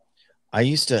 I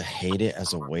used to hate it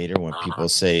as a waiter when people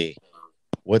say,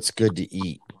 "What's good to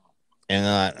eat?"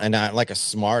 And I like a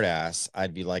smart ass,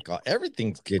 I'd be like, "Oh,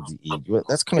 everything's good to eat."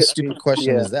 That's kind of stupid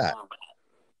question Yeah. is that?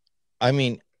 I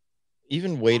mean,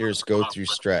 even waiters go through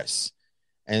stress.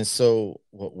 And so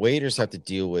what waiters have to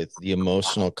deal with the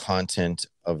emotional content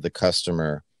of the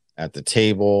customer at the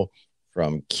table,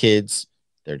 from kids,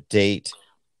 their date.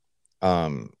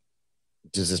 Um,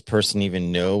 does this person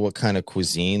even know what kind of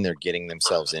cuisine they're getting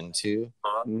themselves into?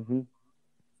 Hmm.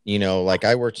 You know, like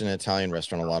I worked in an Italian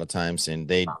restaurant a lot of times, and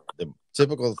the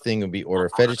typical thing would be order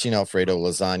fettuccine alfredo,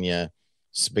 lasagna,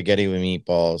 spaghetti with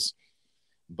meatballs.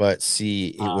 But see,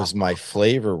 it was my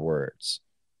flavor words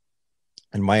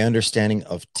and my understanding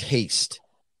of taste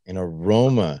and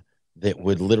aroma that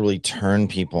would literally turn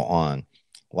people on.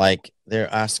 Like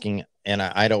they're asking, and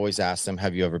I'd always ask them,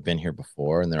 "Have you ever been here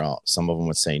before?" And some of them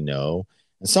would say no,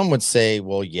 and some would say,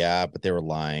 "Well, yeah," but they were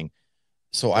lying.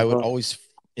 So I would Uh-huh. always,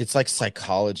 it's like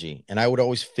psychology, and I would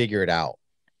always figure it out.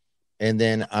 And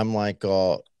then I'm like,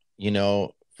 you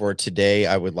know, for today,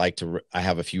 I would like to. I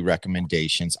have a few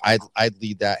recommendations. I'd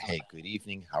lead that. Hey, good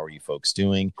evening. How are you folks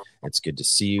doing? It's good to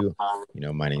see you. You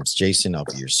know, my name's Jason. I'll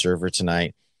be your server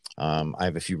tonight. I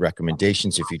have a few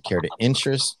recommendations if you'd care to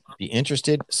be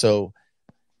interested. So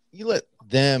you let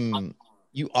them,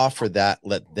 you offer that.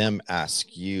 Let them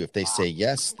ask you. If they say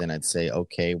yes, then I'd say,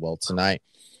 okay, well, tonight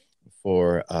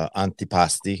for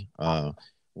antipasti,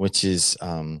 which is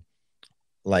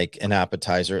like an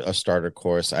appetizer, a starter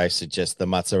course, I suggest the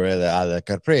mozzarella alla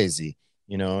caprese,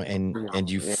 you know, Yeah.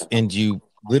 and you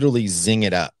literally zing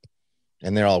it up.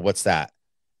 And they're all, what's that?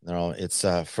 And they're all, it's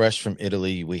fresh from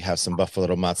Italy. We have some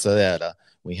buffalo mozzarella.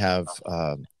 We have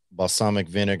balsamic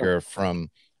vinegar from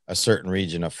a certain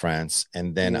region of France,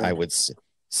 and then I Yeah. would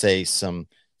say some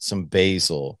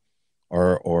basil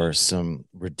or some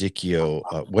radicchio,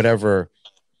 whatever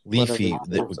Whatever leafy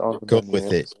that is would on the go menu.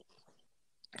 with it,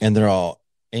 and they're all,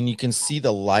 and you can see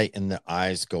the light in the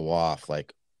eyes go off,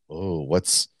 like, oh,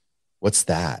 what's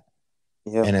that?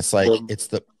 Yep. And it's like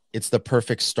it's the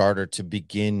perfect starter to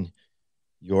begin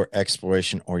your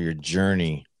exploration or your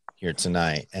journey here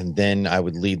tonight. And then I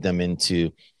would lead them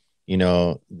into,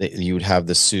 you would have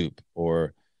the soup,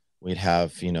 or we'd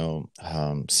have,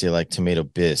 say like tomato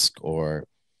bisque, or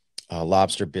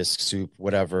lobster bisque soup,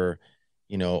 whatever,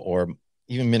 or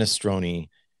even minestrone.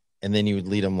 And then you would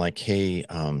lead them like, hey,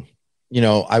 I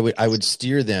would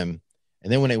steer them.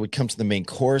 And then when it would come to the main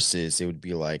courses, it would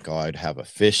be like, oh, I'd have a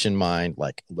fish in mind.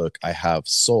 Like, look, I have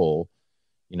sole,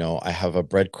 I have a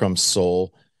breadcrumb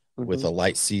sole with Mm-hmm. a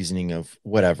light seasoning of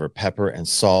whatever, pepper and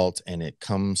salt, and it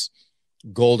comes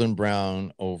golden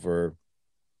brown over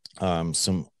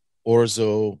some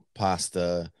orzo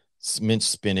pasta,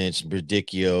 minced spinach,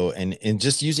 radicchio, and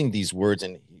just using these words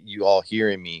and you all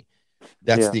hearing me,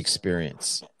 that's the Yes.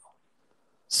 experience.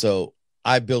 So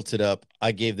I built it up.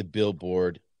 I gave the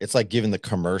billboard. It's like giving the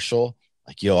commercial,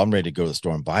 like, yo, I'm ready to go to the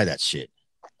store and buy that shit.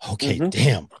 Okay, Mm-hmm.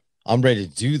 damn, I'm ready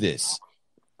to do this.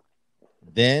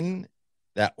 Then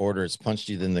that order is punched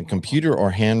either in the computer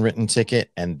or handwritten ticket,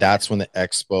 and that's when the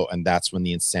expo and that's when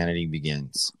the insanity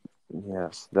begins.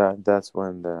 Yes. That's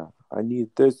when I need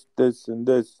this, and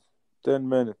this. 10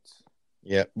 minutes.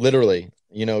 Yeah, literally.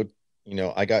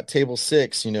 I got table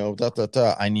 6. Da da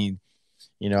da. I need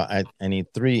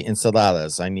 3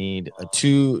 ensaladas. I need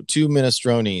two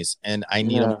minestrones, and I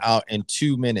need them Yeah. out in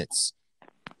 2 minutes.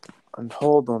 And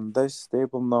hold on, this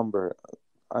stable number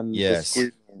and the Yes.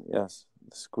 screaming. Yes,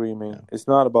 the screaming. Yeah. It's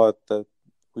not about that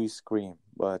we scream,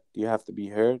 but you have to be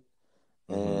heard,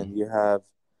 and Mm-hmm.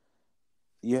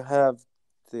 you have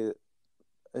the.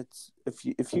 It's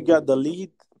if you got the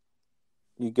lead,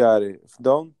 you got it. If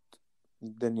don't,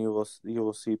 then you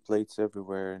will see plates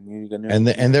everywhere, and you're gonna And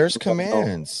there's know.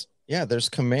 commands. Yeah, there's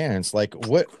commands. Like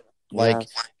what? Like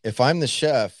Yes, if I'm the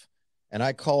chef and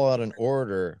I call out an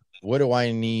order, what do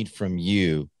I need from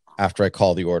you after I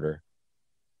call the order?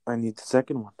 I need the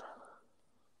second one,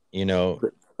 You know,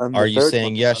 and the are you third one,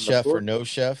 saying yes, and the chef, or fourth no, one.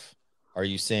 chef? Are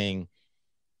you saying,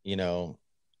 you know,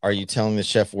 are you telling the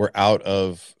chef we're out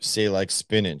of, say, like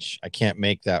spinach? I can't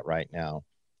make that right now.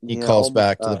 He Yeah. Oh calls my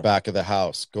back to the God. back of the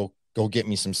house. Go get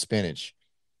me some spinach.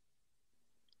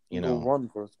 You Go know, one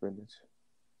for spinach.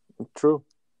 True,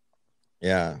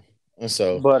 yeah.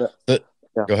 So, but but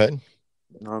yeah. go ahead.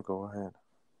 No, go ahead.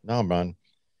 No, man.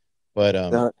 But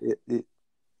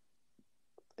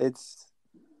It's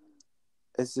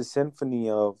it's a symphony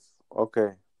of,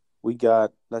 okay, we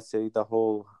got, let's say the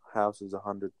whole house is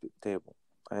 100 table,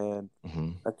 and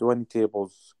mhm, 20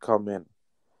 tables come in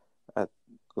at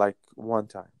like one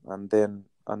time, and then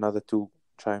another two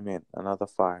chime in, another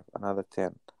five, another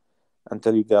 10,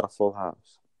 until you got a full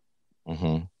house.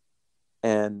 mhm.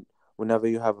 And whenever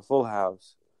you have a full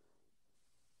house,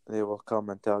 they will come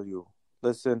and tell you,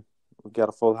 listen, we got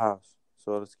a full house,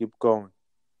 so let's keep going.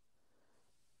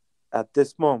 At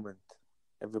this moment,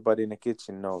 everybody in the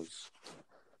kitchen knows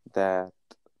that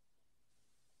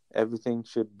everything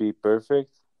should be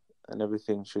perfect and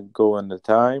everything should go in the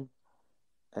time,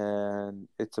 and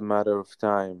it's a matter of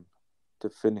time to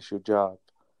finish your job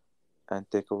and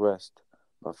take a rest.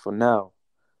 But for now,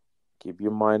 keep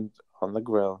your mind on the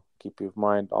grill, keep your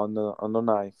mind on the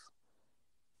knife,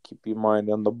 keep your mind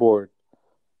on the board,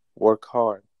 work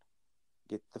hard,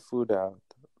 get the food out,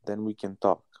 then we can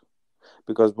talk.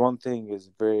 Because one thing is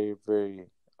very, very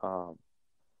um,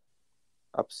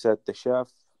 upset the chef,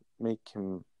 make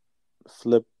him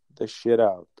flip the shit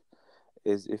out,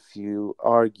 is if you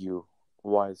argue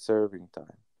while serving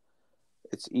time.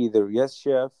 It's either yes,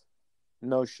 chef,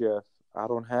 no, chef, I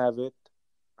don't have it,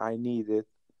 I need it,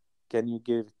 can you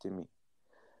give it to me?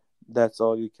 That's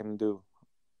all you can do.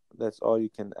 That's all you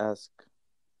can ask.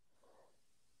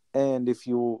 And if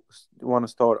you want to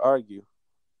start argue,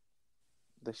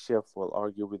 the chef will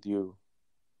argue with you.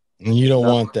 You don't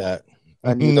Not, want that.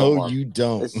 and you don't No, want. you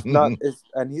don't. It's not. It's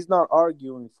and he's not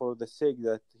arguing for the sake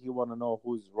that he want to know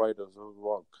who's right or who's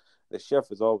wrong. The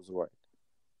chef is always right.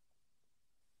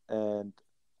 And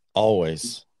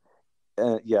Always.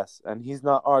 yes, and he's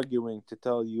not arguing to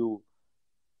tell you,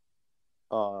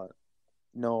 uh,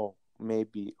 no,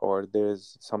 maybe, or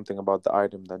there's something about the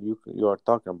item that you are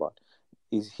talking about.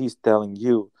 He's telling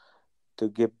you to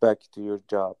get back to your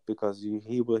job, because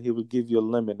he will give you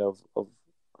a limit of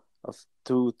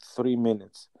 2 3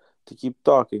 minutes to keep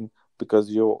talking, because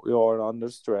you are under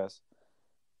stress,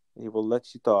 He will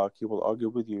let you talk. He will argue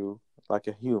with you like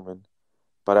a human.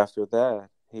 But after that,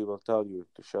 he will tell you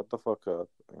to shut the fuck up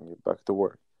and get back to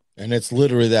work. And it's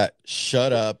literally that: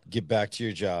 shut up, get back to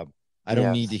your job. I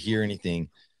don't need to Yes. hear anything.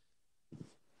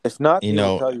 If not, You he will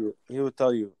know, tell you. He will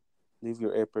tell you, leave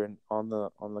your apron on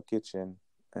the kitchen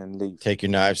and leave. take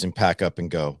your knives and pack up and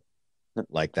go, No,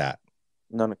 like that.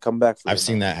 no, come back for I've your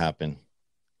seen knife. that happen.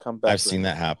 Come back I've for your seen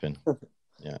that knife. happen.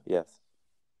 Yeah. Yes.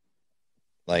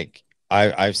 Like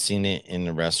I've seen it in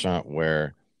the restaurant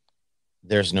where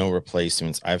there's no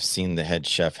replacements. I've seen the head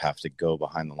chef have to go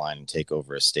behind the line and take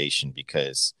over a station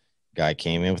because guy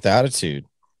came in with attitude,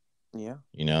 Yeah.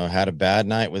 had a bad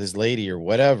night with his lady or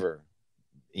whatever.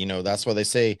 That's why they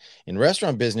say in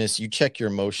restaurant business, you check your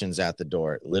emotions at the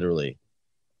door. Literally.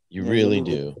 You Yeah. You really leave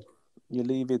it. do. You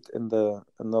leave it in the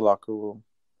locker room.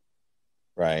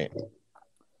 Right.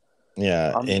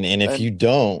 Yeah. And if And you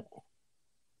don't,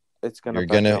 it's gonna you're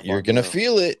back gonna up you're on gonna you.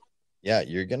 feel it. Yeah,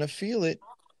 you're gonna feel it.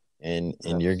 And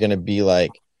you're Yes. gonna be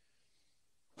like,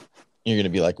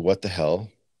 what the hell?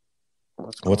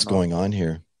 What's What's going on? going on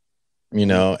here?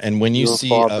 Mm-hmm. And when you You're see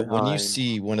far when you behind.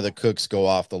 see one of the cooks go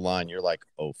off the line, you're like,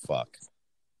 oh fuck.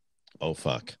 Oh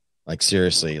fuck. Like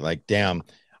seriously, like damn.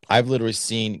 I've literally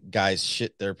seen guys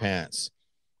shit their pants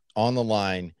on the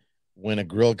line when a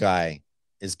grill guy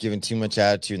is giving too much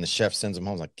attitude and the chef sends him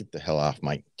home. Like,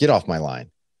 get off my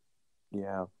line.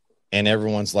 Yeah. And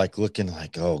everyone's like looking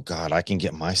like, oh God, I can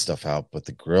get my stuff out. But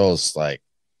the grill's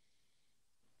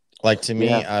like to me,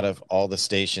 Yeah. out of all the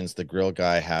stations, the grill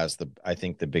guy has I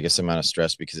think the biggest amount of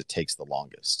stress because it takes the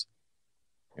longest,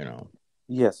 you know.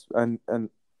 Yes. And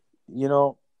you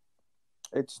know,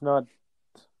 it's not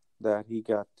that he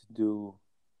got to do.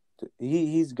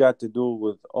 He's got to do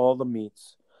with all the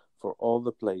meats for all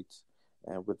the plates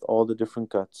and with all the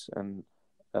different cuts and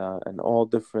all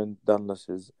different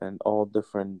dunlesses and all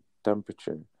different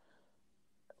temperature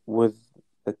with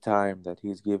the time that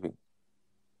he's giving.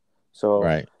 So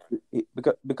Right.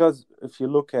 because if you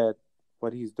look at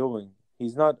what he's doing,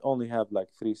 he's not only have like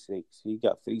three steaks. He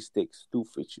got three steaks, two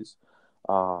fishes,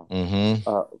 uh,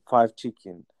 Mm-hmm. five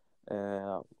chicken,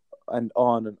 uh, and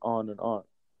on and on and on.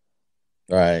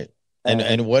 Right. And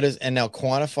And what is and now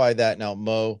quantify that now,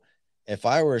 Mo. If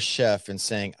I were a chef and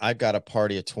saying I've got a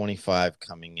party of 25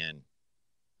 coming in,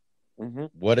 mhm.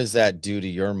 what does that do to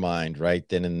your mind right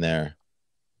then and there?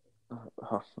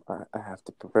 I have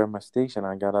to prepare my station.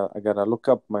 I gotta look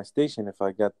up my station if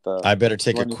I get the I better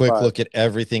take a quick 25. look at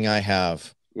everything I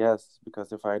have. Yes,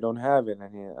 because if I don't have it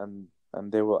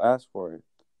and they will ask for it,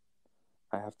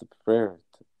 I have to prepare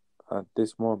it at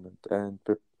this moment. And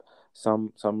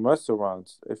some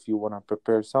restaurants, if you wanna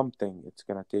prepare something, it's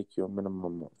gonna take you a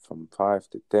minimum from 5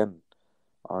 to 10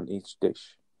 on each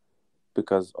dish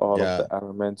because all of Yeah. the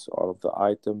elements, all of the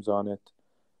items on it,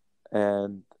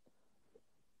 and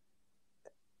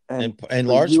and And for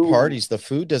large you, parties, the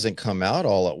food doesn't come out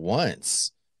all at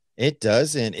once. It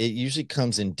doesn't. It usually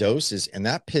comes in doses, and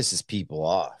that pisses people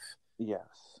off.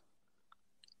 yes,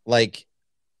 Like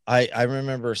I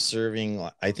remember serving,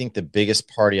 I think the biggest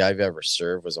party I've ever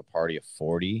served was a party of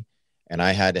 40, and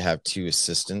I had to have two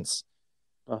assistants.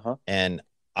 uh-huh, And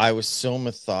I was so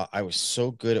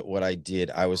good at what I did.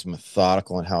 I was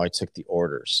methodical in how I took the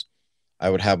orders. I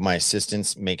would have my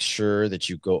assistants make sure that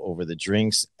you go over the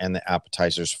drinks and the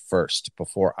appetizers first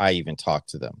before I even talk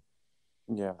to them.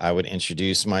 yeah, I would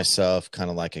introduce myself kind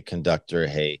of like a conductor.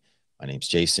 Hey, my name's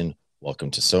Jason. Welcome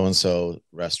to so and so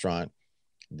restaurant.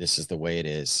 This is the way it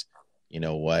is. You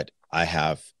know what? I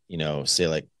have, say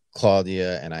like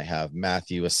Claudia and I have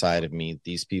Matthew aside of me.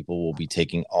 These people will be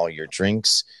taking all your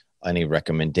drinks, any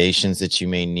recommendations that you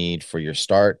may need for your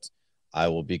start. I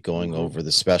will be going hmm, over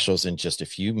the specials in just a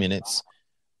few minutes.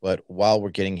 But while we're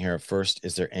getting here, first,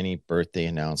 is there any birthday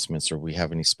announcements or we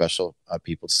have any special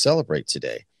people to celebrate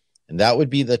today? And that would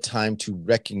be the time to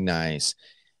recognize.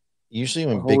 Usually,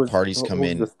 when big parties come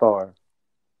who's the in, star?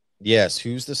 yes,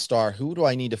 who's the star? Who do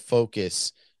I need to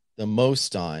focus the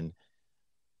most on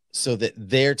so that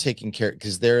they're taking care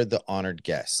because they're the honored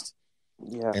guest.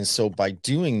 And Yes, so by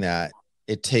doing that,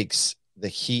 it takes the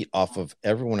heat off of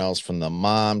everyone else from the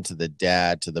mom to the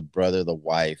dad to the brother, the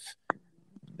wife.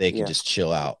 They can yeah, just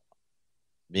chill out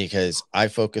because I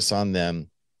focus on them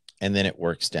and then it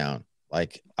works down.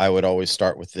 Like I would always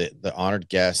start with the honored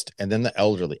guest and then the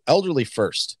elderly. Elderly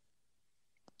first.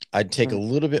 I'd take a mm,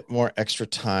 little bit more extra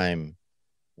time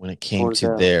when it came for to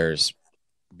them. theirs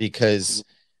because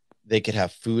they could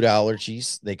have food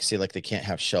allergies. They could say like they can't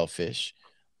have shellfish,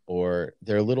 or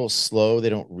they're a little slow. They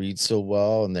don't read so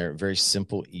well, and they're very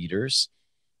simple eaters.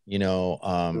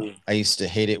 Mm, I used to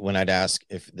hate it when I'd ask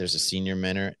if there's a senior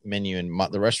menu,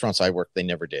 and the restaurants I worked, they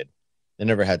never did. They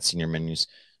never had senior menus.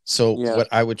 So Yeah, what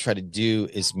I would try to do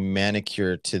is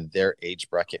manicure to their age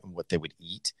bracket and what they would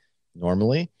eat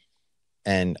normally.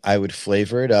 And I would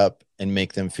flavor it up and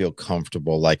make them feel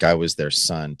comfortable, like I was their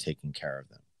son taking care of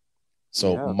them.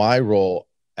 So yeah, my role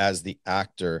as the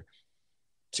actor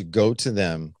to go to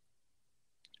them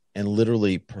and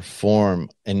literally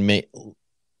perform and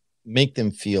make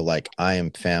them feel like I am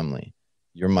family.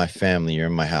 You're my family. You're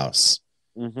in my house.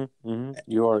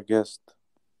 You are a guest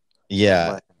in Yeah,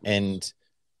 my house. and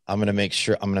I'm gonna make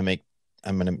sure I'm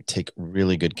gonna take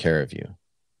really good care of you.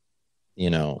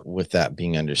 With that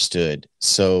being understood.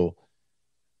 So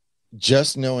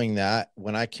just knowing that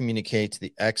when I communicate to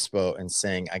the expo and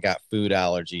saying I got food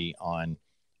allergy on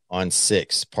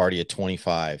 6, party of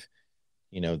 25,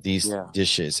 these Yeah,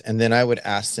 dishes, and then I would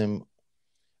ask them.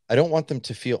 I don't want them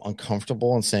to feel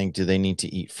uncomfortable and saying, do they need to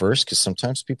eat first? Because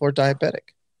sometimes people are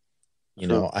diabetic.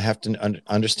 true. I have to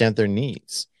understand their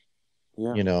needs.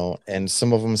 Yeah, And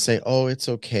some of them say, oh, it's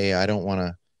okay, I don't want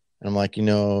to. And I'm like,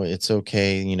 it's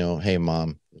okay. Hey,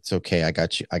 mom, it's okay, I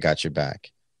got your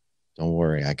back, don't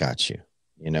worry, I got you.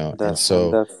 And that and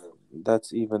so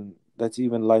that's even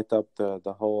light up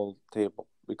the whole table,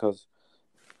 because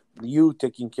you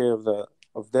taking care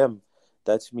of them,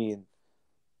 that's mean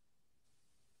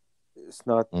it's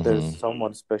not there's mhm,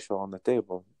 someone special on the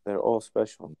table. They're all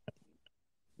special.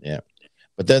 yeah,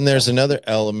 but then there's That's another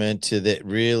element to that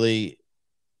really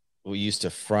we used to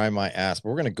fry my ass. But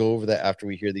we're going to go over that after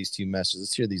we hear these two messages.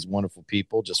 Let's hear these wonderful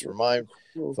people. Just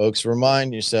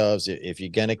remind yourselves, if you're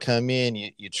going to come in,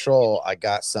 you troll, I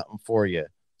got something for you.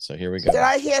 So here we go. Did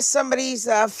I hear somebody's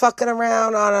fucking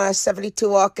around on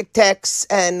 72 Architects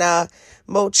and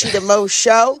Mo.cheetah.mo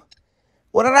show?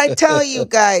 What did I tell you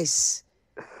guys?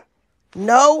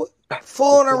 No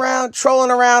fooling around,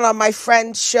 trolling around on my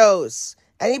friends' shows.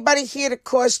 Anybody here to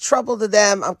cause trouble to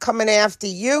them, I'm coming after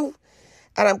you,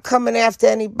 and I'm coming after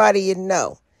anybody you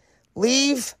know.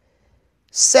 Leave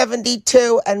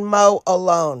 72 and Mo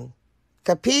alone.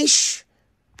 Capiche?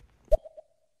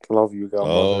 love you,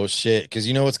 godmother. Oh shit! Because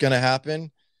you know what's going to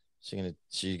happen?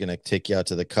 She's gonna take you out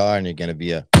to the car, and you're gonna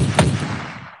be a.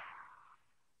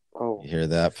 Oh, You hear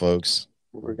that, folks?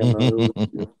 we're gonna lose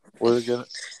you. We're gonna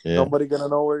Yeah. Nobody gonna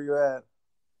know where you're at.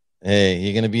 Hey,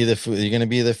 you're gonna be the food. You're gonna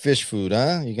be the fish food,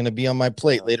 huh? You're gonna be on my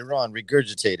plate Yeah. later on,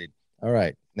 regurgitated. All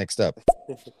right, next up.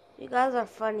 You guys are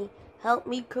funny. Help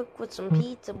me cook with some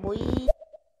pizza, boy.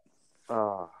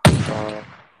 Ah,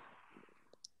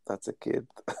 that's a kid.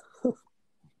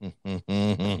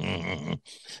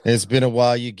 It's been a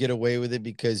while. You get away with it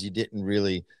because you didn't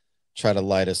really try to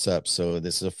light us up. So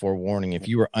this is a forewarning. If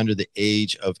you are under the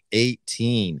age of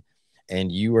 18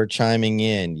 and you are chiming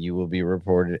in, you will be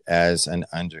reported as an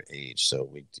underage. So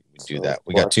we do So that.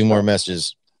 We got watch 2 more out.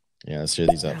 messages. Yeah, let's hear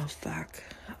these up. Oh, fuck.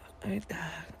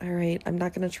 All right, I'm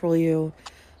not going to troll you.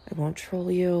 I won't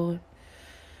troll you.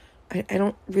 I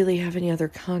don't really have any other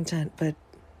content, but...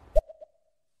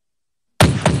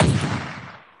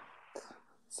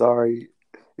 Sorry,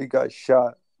 he got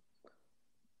shot.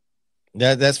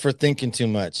 That's for thinking too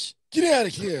much. Get out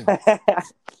of here.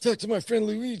 Talk to my friend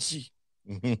Luigi.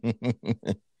 Yeah,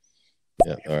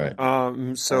 all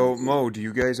right. So Mo, do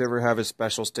you guys ever have a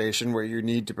special station where you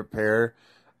need to prepare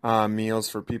meals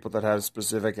for people that have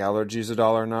specific allergies at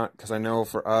all or not? Because I know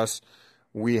for us,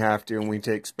 we have to, and we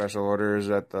take special orders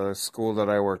at the school that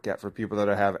I work at for people that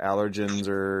have allergens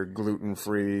or gluten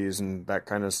frees and that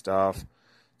kind of stuff.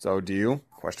 So do you?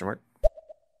 Question mark.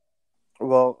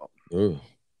 Well, Ooh.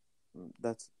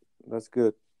 that's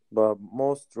good, but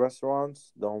most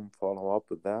restaurants don't follow up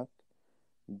with that.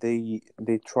 They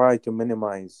try to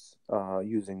minimize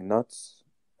using nuts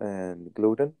and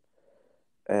gluten,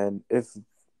 and if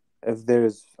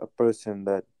there's a person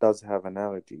that does have an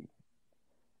allergy,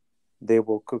 they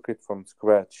will cook it from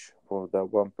scratch for that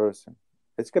one person.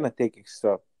 It's gonna take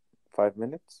extra 5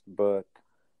 minutes, but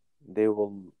they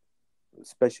will,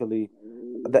 especially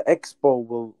the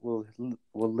expo will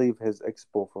leave his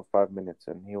expo for 5 minutes,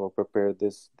 and he will prepare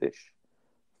this dish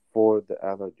for the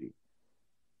allergy.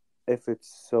 If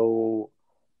it's so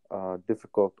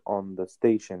difficult on the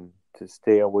station to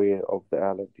stay away of the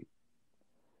allergy,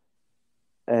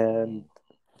 and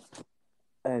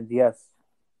yes,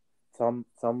 some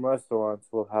restaurants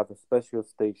will have a special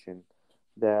station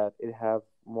that it have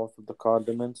most of the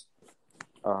condiments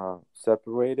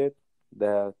separated,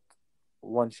 that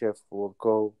one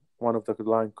of the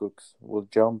line cooks will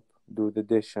jump, do the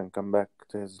dish, and come back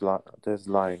to his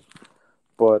line.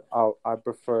 But I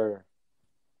prefer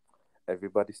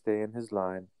everybody stay in his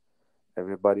line,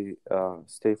 everybody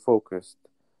stay focused,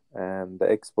 and the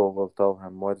expo will tell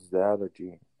him what is the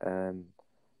allergy, and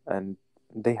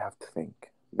they have to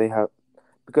think. They have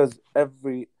because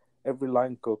every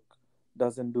line cook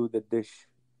doesn't do the dish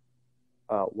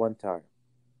one time.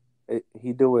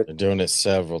 He do it They're doing it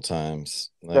several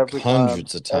times, like every time,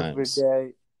 hundreds of every times.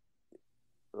 day,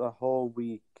 the whole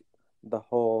week, the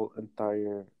whole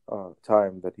entire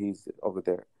time that he's over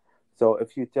there. So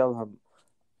if you tell him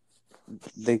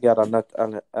they got a nut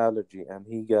allergy and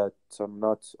he got some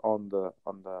nuts on the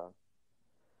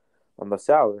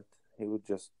salad, he would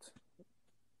just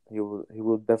he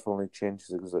will definitely change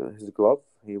his glove.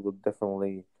 He will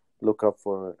definitely look up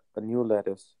for a new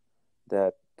lettuce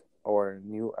that or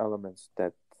new elements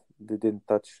that didn't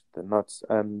touch the nuts,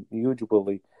 and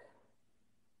usually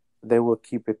they will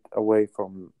keep it away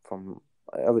from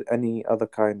any other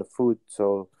kind of food,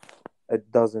 so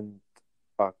it doesn't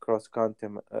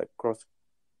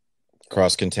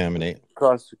Cross contaminate.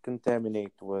 cross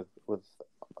contaminate with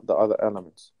the other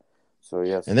elements. So And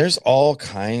yes, there's all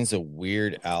kinds of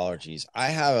weird allergies. I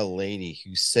have a lady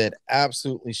who said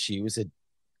absolutely she was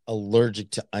allergic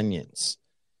to onions.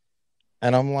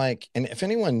 And I'm like, and if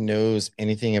anyone knows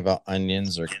anything about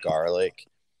onions or garlic,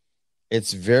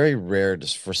 it's very rare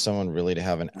for someone really to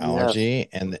have an yes, allergy.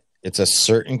 And it's a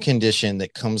certain condition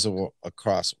that comes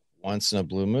across once in a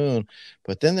blue moon.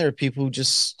 But then there are people who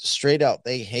just straight out,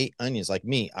 they hate onions. Like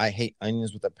me, I hate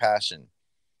onions with a passion.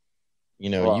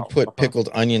 You wow, put pickled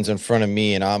onions in front of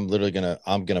me and I'm literally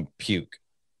I'm gonna puke,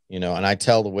 and I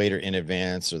tell the waiter in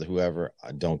advance or whoever,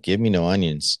 don't give me no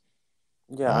onions.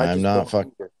 yeah, I I'm just not don't fuck.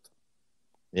 eat it.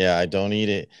 Yeah, I don't eat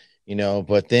it,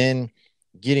 but then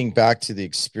getting back to the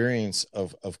experience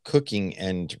of cooking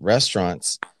and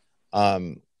restaurants,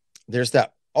 um, there's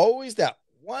always that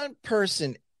one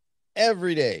person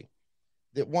every day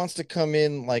that wants to come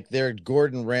in like they're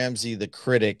Gordon Ramsay, the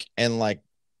critic, and like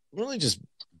really just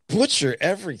butcher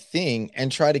everything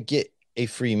and try to get a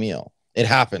free meal. It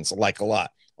happens like a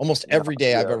lot. Almost No, every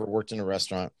day I've yeah, ever worked in a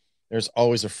restaurant, there's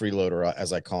always a freeloader,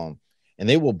 as I call them, and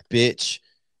they will bitch.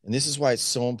 And this is why it's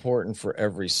so important for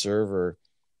every server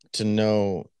to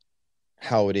know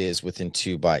how it is within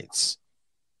 2 bites,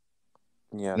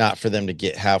 not yes, for them to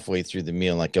get halfway through the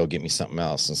meal and like, go get me something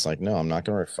else. And it's like, no, I'm not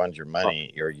going to refund your uh,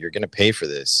 money. You're going to pay for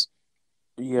this.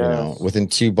 yes, Within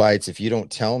 2 bites, if you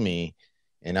don't tell me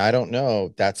and I don't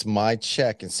know, that's my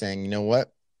check and saying, you know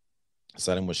what, this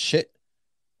item was shit,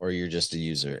 or you're just a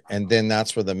user. And then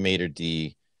that's where the maitre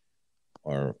d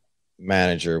or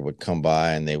manager would come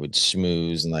by and they would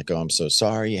schmooze and like, oh, I'm so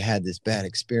sorry you had this bad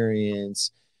experience.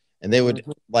 And they would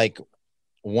hmm, like,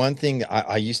 one thing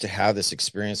I used to have this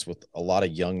experience with a lot of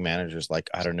young managers, like,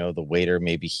 I don't know, the waiter,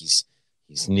 maybe he's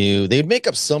new. They'd make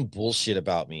up some bullshit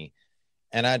about me.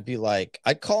 And I'd be like,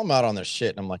 I'd call them out on their shit.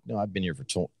 And I'm like, no, I've been here for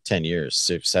 10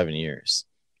 years, 7 years.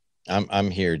 I'm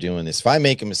here doing this. If I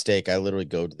make a mistake, I literally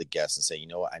go to the guest and say, you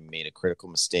know what? I made a critical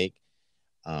mistake.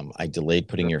 I delayed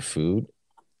putting your food.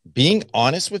 Being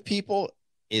honest with people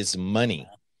is money,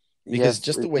 because yes.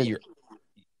 just the way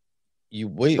The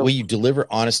way you deliver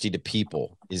honesty to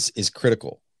people is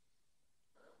critical.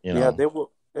 You Yeah, know, they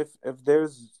will.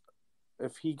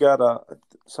 If he got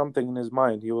something in his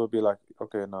mind, he will be like,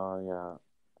 okay, no, yeah,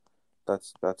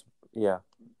 that's yeah.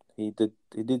 He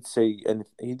did say, and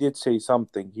he did say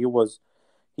something. He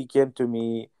came to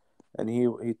me, and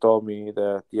he told me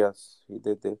that yes, he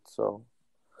did it. So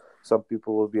some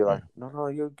people will be like, no, no,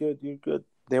 you're good, you're good.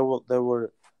 They will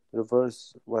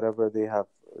reverse whatever they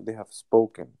have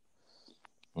spoken,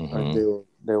 and mm-hmm.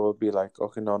 they will be like,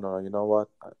 okay, no, no, you know what,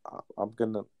 I'm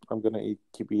gonna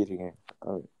keep eating it,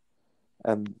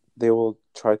 and they will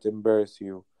try to embarrass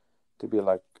you, to be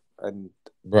like, and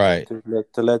Right.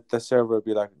 to let the server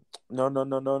be like, no, no,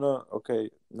 no, no, no, okay,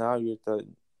 now you're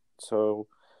telling. So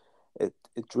it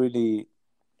really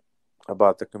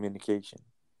about the communication.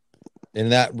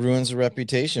 And that ruins a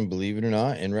reputation, believe it or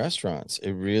not, in restaurants.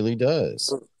 It really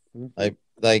does. Hmm.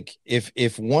 Like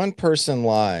if one person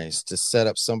lies to set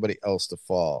up somebody else to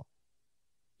fall,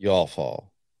 you all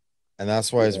fall. And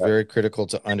that's why it's Yeah, very critical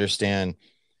to understand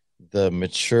the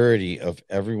maturity of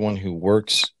everyone who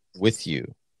works with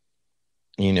you,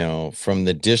 from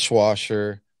the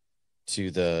dishwasher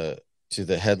to the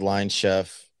headline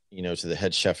chef, to the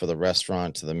head chef of the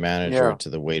restaurant, to the manager, yeah, to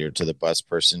the waiter, to the bus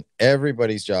person.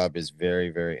 Everybody's job is very,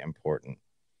 very important.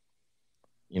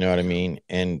 You know what I mean?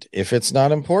 And if it's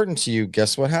not important to you,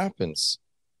 guess what happens?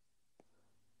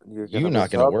 you're You're gonna not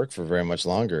miss going to out. work for very much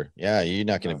longer. Yeah, you're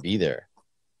not going Yeah. to be there.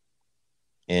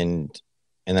 And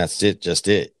that's it, just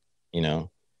it, you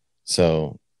know.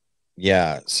 So,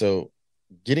 yeah, so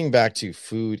getting back to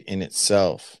food in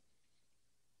itself,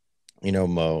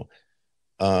 Mo,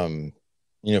 um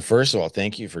First of all,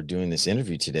 thank you for doing this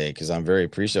interview today because I'm very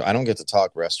appreciative. I don't get to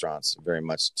talk restaurants very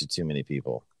much to too many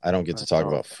people. I don't get to talk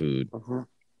about food.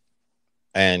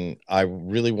 And I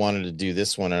really wanted to do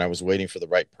this one, and I was waiting for the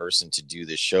right person to do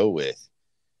this show with,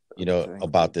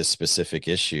 about this specific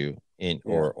issue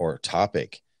or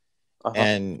topic.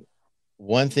 And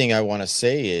one thing I want to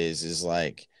say is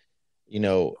like,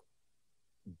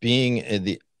 being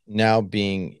an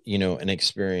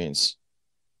experienced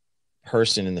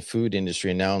person in the food industry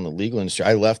and now in the legal industry,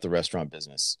 I left the restaurant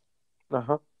business.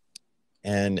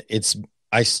 And it's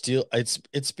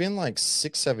been like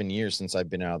 6-7 years since I've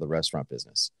been out of the restaurant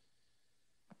business.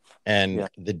 And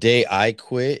the day I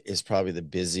quit is probably the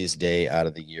busiest day out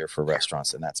of the year for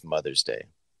restaurants, and that's Mother's Day.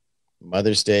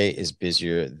 Mother's Day is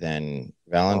busier than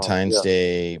Valentine's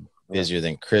Day, busier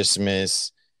than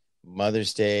Christmas.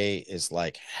 Mother's Day is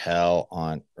like hell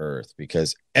on earth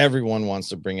because everyone wants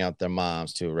to bring out their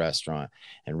moms to a restaurant,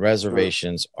 and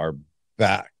reservations are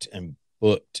backed and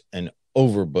booked and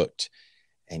overbooked,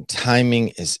 and timing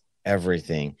is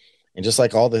everything. And just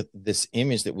like this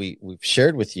image that we've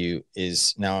shared with you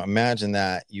is, now imagine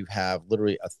that you have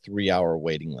literally a 3-hour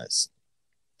waiting list.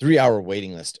 3-hour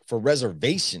waiting list for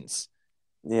reservations.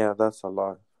 Yeah, that's a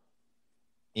lot.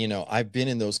 I've been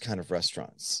in those kind of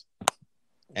restaurants.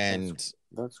 And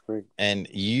that's great. And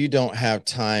you don't have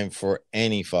time for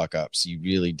any fuck ups. You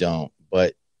really don't.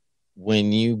 But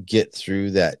when you get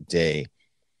through that day,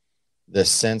 the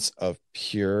sense of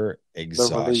pure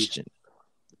exhaustion.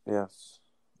 Yes.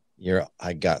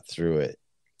 I got through it.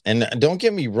 And don't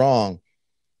get me wrong,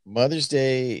 Mother's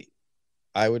Day,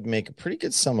 I would make a pretty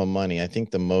good sum of money. I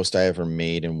think the most I ever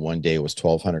made in one day was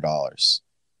 $1,200.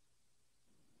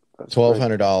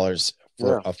 $1,200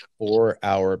 for a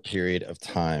 4-hour period of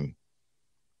time.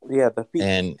 Yeah, the peak.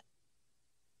 And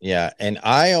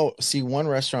I see one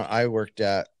restaurant I worked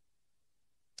at.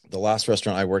 The last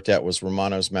restaurant I worked at was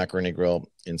Romano's Macaroni Grill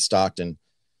in Stockton.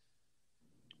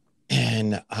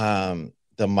 And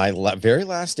my very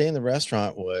last day in the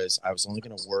restaurant was I was only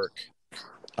going to work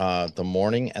the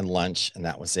morning and lunch, and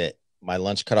that was it. My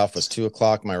lunch cutoff was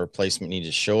 2:00. My replacement needed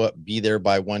to show up, be there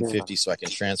by 1:50 so I can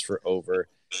transfer over.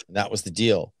 And that was the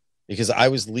deal, because I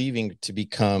was leaving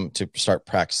to start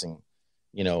practicing,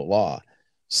 law.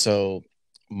 So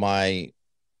my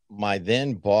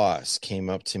then boss came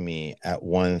up to me at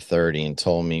 1:30 and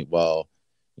told me, well,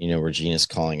 Regina's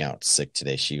calling out sick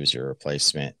today. She was your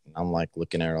replacement. And I'm like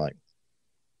looking at her like,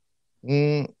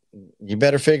 you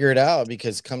better figure it out,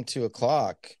 because come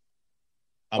 2:00,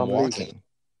 I'm walking.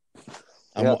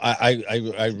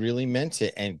 I really meant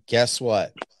it. And guess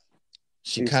what?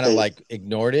 She kind of like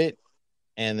ignored it.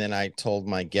 And then I told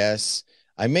my guests,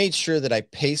 I made sure that I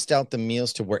paced out the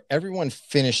meals to where everyone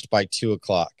finished by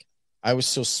 2:00. I was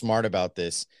so smart about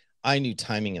this. I knew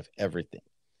timing of everything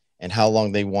and how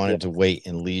long they wanted to wait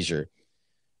in leisure.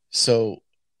 So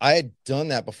I had done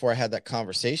that before I had that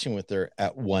conversation with her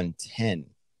at 1:10.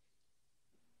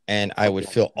 And I would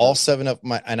fill all 7 of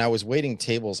and I was waiting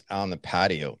tables on the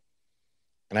patio.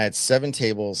 And I had 7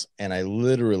 tables, and I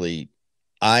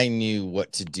knew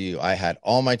what to do. I had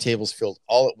all my tables filled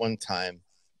all at one time,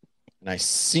 and I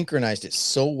synchronized it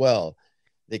so well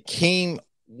that came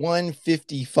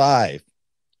 1:55.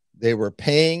 They were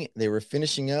paying, they were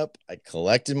finishing up. I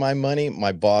collected my money.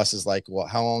 My boss is like, well,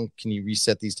 how long can you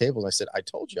reset these tables? I said, I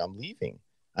told you I'm leaving.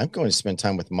 I'm going to spend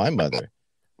time with my mother.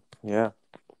 Yeah.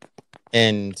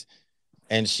 And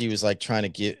she was like trying to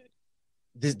get,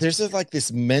 there's like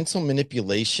this mental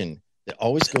manipulation that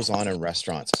always goes on in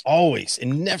restaurants. Always. It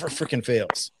never freaking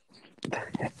fails.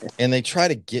 And they try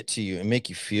to get to you and make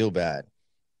you feel bad.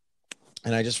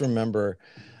 And I just remember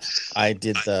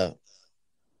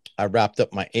I wrapped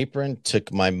up my apron,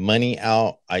 took my money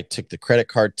out. I took the credit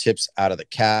card tips out of the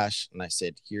cash, and I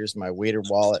said, here's my waiter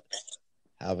wallet.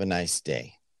 Have a nice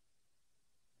day.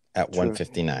 At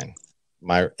 1:59.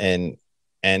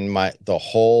 The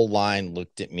whole line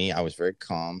looked at me. I was very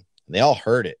calm. They all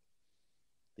heard it.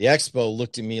 The expo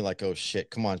looked at me like, oh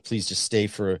shit, come on, please just stay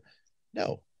for.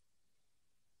 No.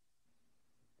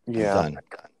 Yeah.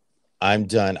 I'm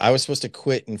done. I was supposed to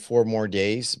quit in 4 more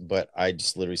days, but I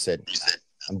just literally said,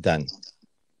 I'm done.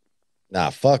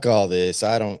 Nah, fuck all this.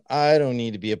 I don't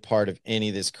need to be a part of any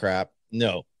of this crap.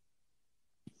 No.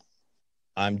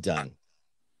 I'm done.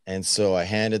 And so I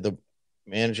handed the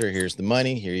manager, here's the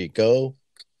money. Here you go.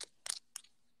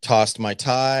 Tossed my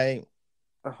tie,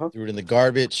 threw it in the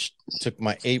garbage, took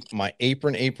my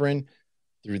apron,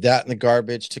 threw that in the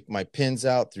garbage, took my pins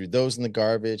out, threw those in the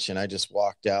garbage, and I just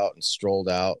walked out and strolled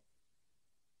out.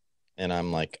 And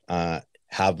I'm like,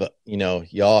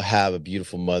 y'all have a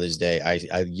beautiful Mother's Day.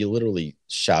 You literally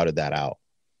shouted that out.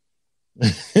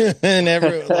 And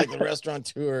everyone, like the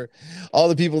restaurateur, all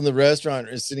the people in the restaurant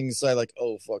are sitting inside, like,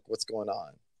 oh fuck, what's going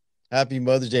on? Happy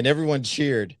Mother's Day, and everyone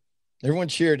cheered. Everyone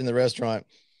cheered in the restaurant.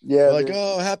 They're Yeah, like,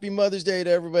 oh, happy Mother's Day to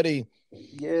everybody.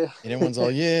 yeah. And everyone's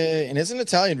all, yeah. And it's an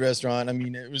Italian restaurant. I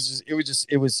mean, it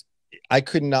was, I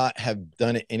could not have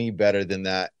done it any better than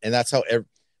that. And that's how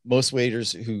most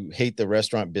waiters who hate the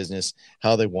restaurant business,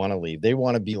 how they want to leave. They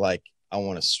want to be like, I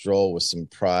want to stroll with some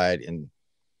pride, and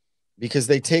because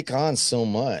they take on so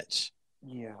much.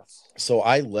 Yes. So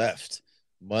I left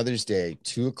Mother's Day,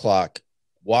 2:00,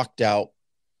 walked out,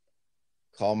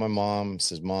 called my mom,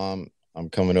 says, Mom, I'm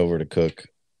coming over to cook.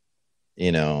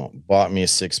 Bought me a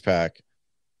 6-pack,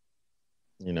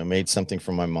 made something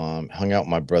for my mom, hung out with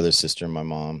my brother, sister, and my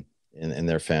mom and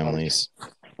their families.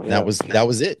 And Yeah. that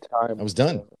was it. Time. I was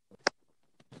done.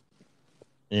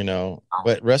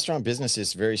 But restaurant business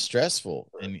is very stressful,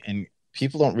 and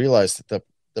people don't realize that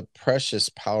the precious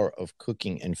power of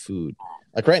cooking and food.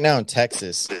 Like right now in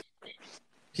Texas,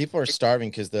 people are starving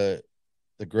because the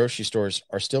grocery stores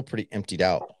are still pretty emptied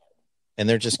out, and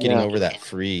they're just getting over that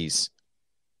freeze.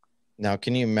 Now,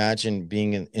 can you imagine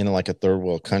being in like a third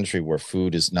world country where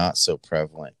food is not so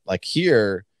prevalent? Like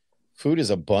here, food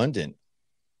is abundant.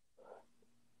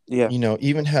 Yeah.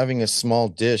 Even having a small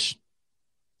dish.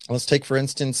 Let's take, for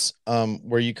instance,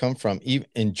 where you come from. Even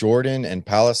in Jordan and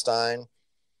Palestine,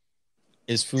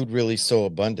 is food really so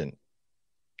abundant?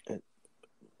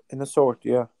 In a sort,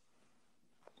 yeah.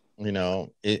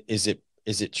 Is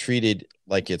it treated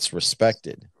like it's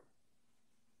respected?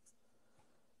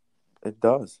 It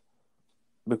does.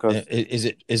 Because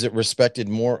is it respected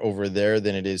more over there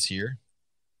than it is here?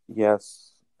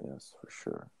 Yes, for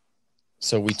sure.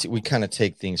 So we kind of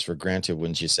take things for granted,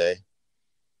 wouldn't you say?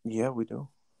 Yeah, we do.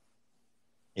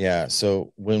 Yeah.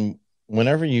 So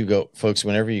whenever you go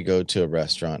to a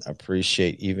restaurant,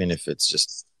 appreciate, even if it's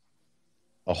just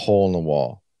a hole in the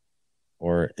wall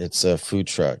or it's a food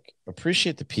truck,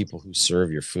 appreciate the people who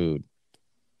serve your food.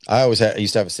 I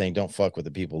used to have a saying, don't fuck with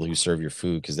the people who serve your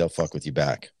food, because they'll fuck with you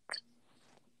back.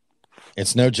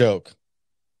 It's no joke.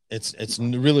 It's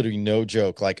really no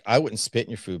joke. Like, I wouldn't spit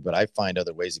in your food, but I find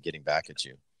other ways of getting back at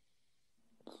you.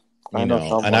 I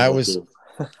know And I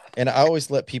always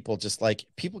let people, just like,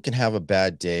 people can have a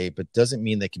bad day, but doesn't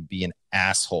mean they can be an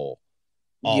asshole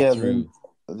all through.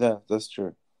 That's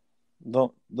true.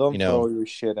 Don't throw your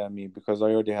shit at me, because I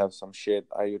already have some shit.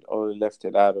 I already left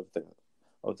it out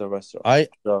of the restaurant.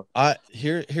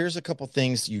 Here's a couple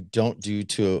things you don't do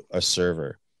to a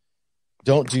server.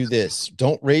 Don't do this.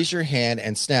 Don't raise your hand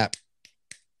and snap.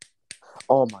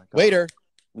 Oh my God. Waiter.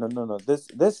 No. This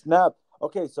snap.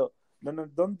 Okay, so no,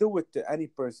 don't do it to any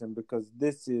person, because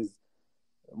this is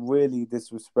really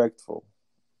disrespectful.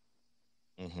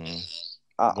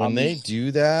 Mm-hmm. When they do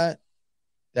that,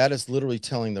 that is literally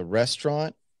telling the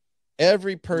restaurant,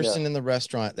 every person in the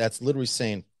restaurant, that's literally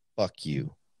saying, fuck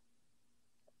you.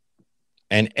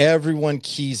 And everyone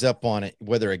keys up on it,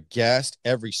 whether a guest,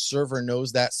 every server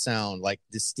knows that sound, like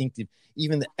distinctive.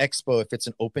 Even the expo, if it's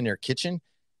an open air kitchen,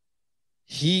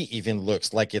 he even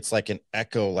looks like it's like an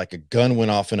echo, like a gun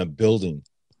went off in a building.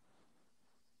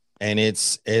 And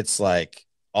it's like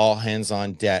all hands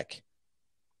on deck.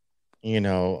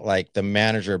 Like the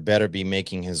manager better be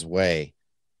making his way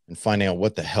and finding out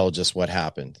what the hell what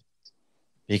happened.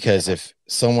 Because if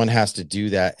someone has to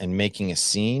do that and making a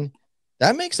scene,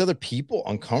 that makes other people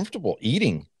uncomfortable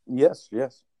eating. Yes.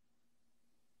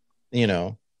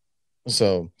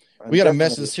 So we got to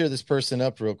message this person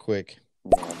up real quick.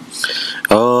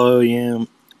 Oh, yeah.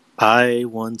 I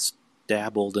once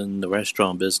dabbled in the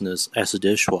restaurant business as a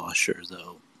dishwasher,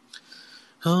 though.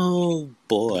 Oh,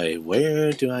 boy,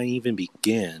 where do I even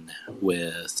begin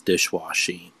with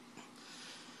dishwashing?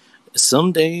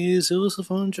 Some days it was a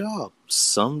fun job.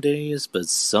 Some days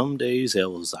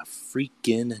it was a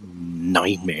freaking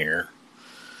nightmare.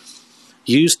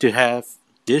 Used to have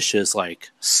dishes like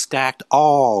stacked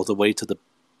all the way to the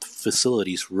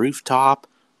facility's rooftop,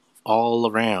 all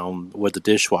around where the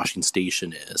dishwashing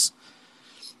station is.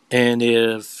 And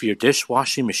if your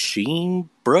dishwashing machine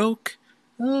broke,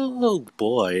 oh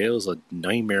boy, it was a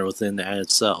nightmare within that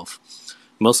itself.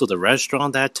 Most of the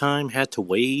restaurant that time had to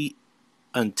wait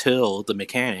until the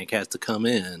mechanic has to come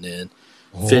in and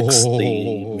fix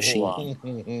the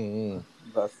machine.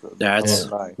 That's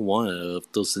one of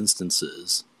those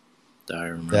instances that I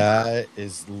remember. That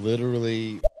is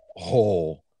literally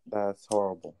That's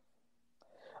horrible.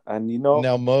 And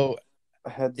now, Mo,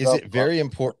 is it very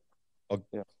important?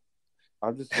 Yeah.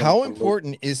 How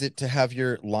important is it to have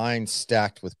your line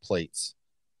stacked with plates?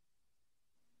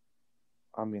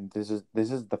 I mean, this is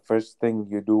the first thing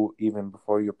you do even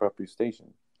before you prep your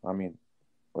station. I mean,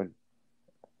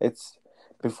 It's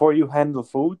before you handle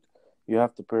food, you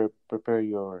have to prepare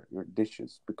your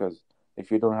dishes, because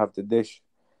if you don't have the dish,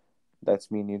 that's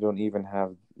mean you don't even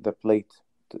have the plate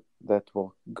that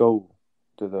will go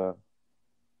to the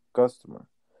customer.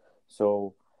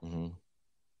 So Mhm.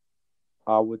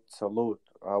 I would salute.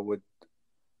 I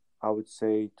would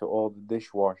say to all the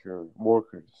dishwasher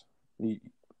workers,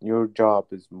 your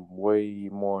job is way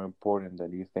more important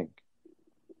than you think,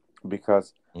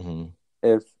 because Mhm.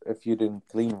 if you didn't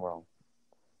clean well,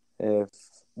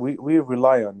 if we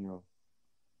rely on you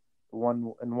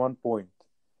one point,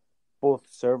 both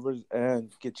servers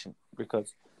and kitchen,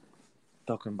 because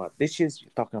talking about dishes,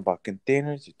 you're talking about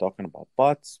containers, you're talking about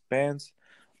pots, pans,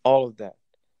 all of that.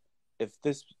 If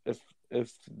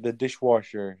the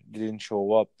dishwasher didn't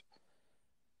show up,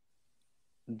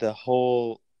 the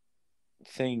whole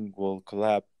thing will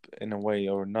collapse in a way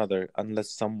or another, unless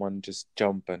someone just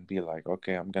jump and be like,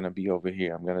 okay, I'm gonna be over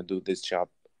here, I'm gonna do this job,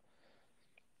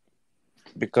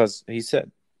 because he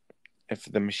said if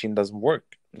the machine doesn't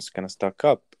work, it's gonna stuck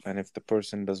up, and if the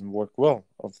person doesn't work well,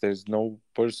 if there's no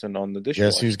person on the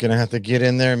Guess who's dishwasher. gonna have to get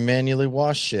in there and manually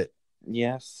wash shit?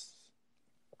 Yes.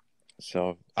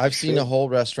 So I've seen a should. whole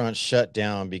restaurant shut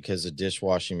down because a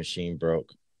dishwashing machine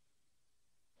broke.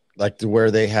 Like to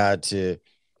where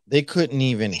they couldn't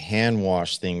even hand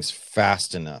wash things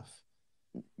fast enough.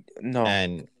 No.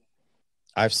 And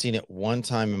I've seen it one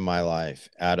time in my life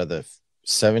out of the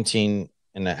 17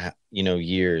 and a half,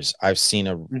 years. I've seen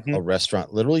Hmm. a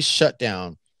restaurant literally shut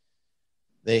down.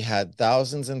 They had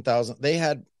thousands and thousands.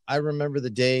 I remember the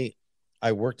day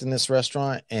I worked in this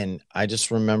restaurant, and I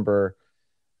just remember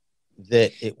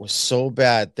that it was so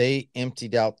bad. They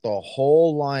emptied out the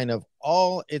whole line of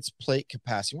all its plate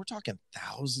capacity. We're talking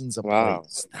thousands of Wow.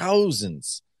 plates,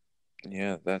 thousands.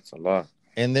 Yeah, that's a lot.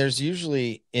 And there's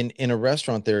usually in a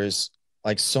restaurant, there's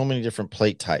like so many different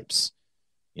plate types.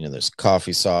 There's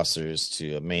coffee saucers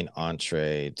to a main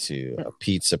entree to a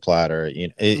pizza platter.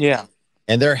 Yeah.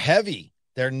 And they're heavy.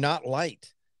 They're not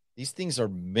light. These things are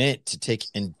meant to take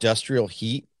industrial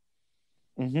heat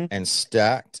Hmm. and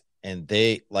stacked. And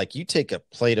they like you take a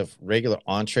plate of regular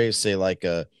entree, say like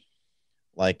a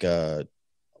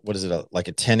what is it, like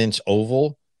a 10-inch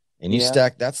oval, and you Yeah.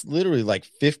 stack that's literally like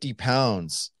 50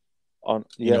 pounds, On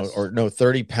yes. or no,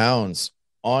 30 pounds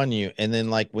on you. And then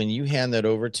like when you hand that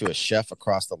over to a chef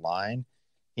across the line,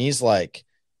 he's like,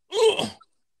 ugh,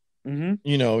 Hmm.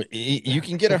 you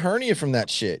can get a hernia from that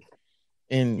shit.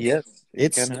 And Yes, it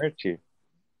it's can hurt you,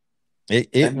 it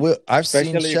and will. I've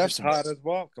seen especially if it's chefs. hot as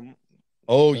well. Come.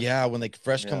 Oh That's, yeah, when they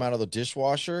fresh come yeah. out of the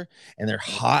dishwasher and they're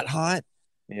Hmm. hot.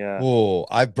 Yeah. Oh,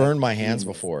 I've That's burned my hands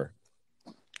steamy. before.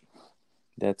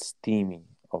 That's steamy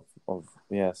of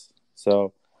yes.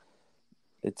 So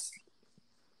it's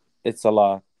it's a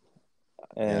lot,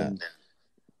 Yeah. and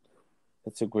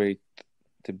it's a great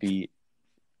to be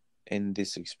in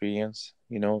this experience.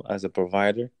 As a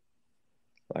provider,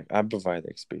 like I provide the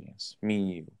experience. Me,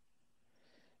 you.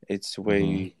 It's Hmm.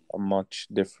 way much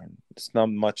different. It's not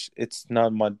much. It's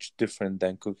not much different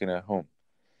than cooking at home,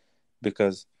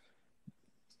 because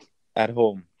at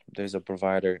home there's a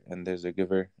provider and there's a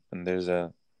giver and there's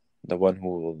the one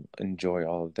who will enjoy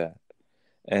all of that,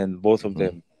 and both of Hmm.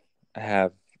 them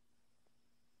have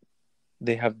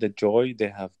they have the joy, they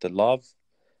have the love,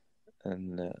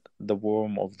 and the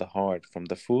warmth of the heart from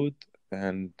the food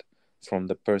and from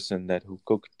the person that who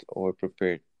cooked or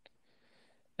prepared.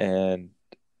 And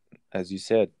as you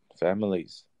said,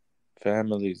 families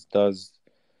does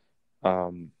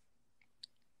um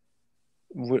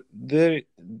there,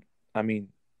 I mean,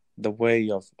 the way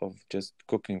of just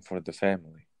cooking for the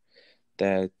family,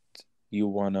 that you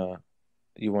wanna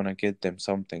you wanna get them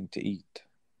something to eat,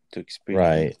 to experience.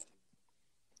 Right.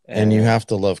 And you And have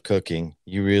to love cooking.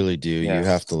 You really do. You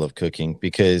have to yes. love cooking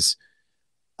because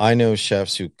I know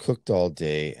chefs who cooked all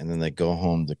day and then they go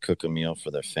home to cook a meal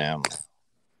for their family.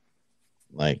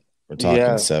 Like we're talking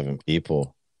Yeah, 7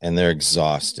 people, and they're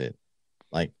exhausted.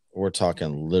 Like we're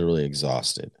talking literally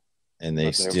exhausted. And they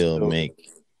but they're still still make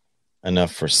good.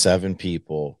 enough for 7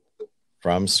 people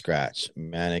from scratch,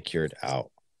 manicured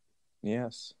out,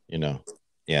 Yes. you know.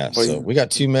 Yeah. But So we got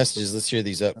 2 messages. Let's hear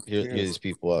these up. Hear cheers. these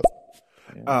people up.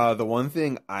 Yeah. The one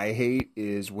thing I hate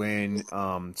is when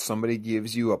somebody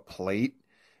gives you a plate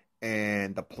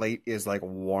and the plate is like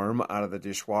warm out of the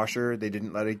dishwasher. They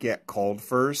didn't let it get cold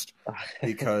first,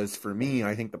 because for me,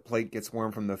 I think the plate gets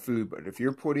warm from the food. But if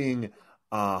you're putting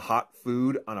hot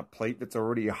food on a plate that's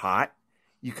already hot,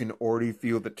 you can already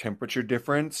feel the temperature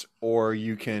difference, or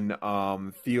you can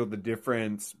feel the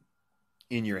difference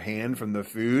in your hand from the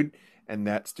food, and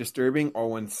that's disturbing. Or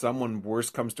when someone,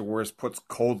 worst comes to worst, puts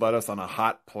cold lettuce on a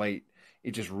hot plate,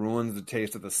 it just ruins the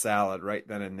taste of the salad right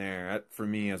then and there. That for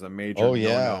me is a major Oh yeah.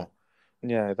 no-no.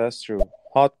 Yeah, that's true.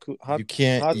 Hot hot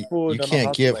You food on a can't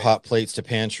hot give plate. hot plates to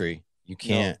pantry. You No,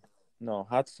 can't. no,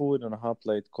 hot food on a hot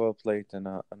plate, cold plate, and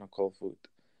a cold food.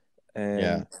 Yeah.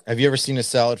 And Have you ever seen a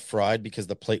salad fried because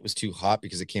the plate was too hot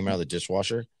because it came out of the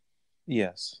dishwasher?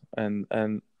 yes, and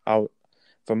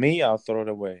for me, I'll throw it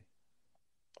away.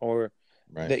 Or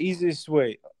Right. the easiest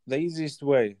way,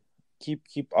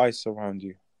 keep ice around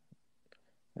you.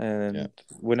 And Yeah.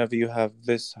 whenever you have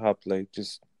this hot plate,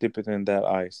 just dip it in that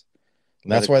ice. And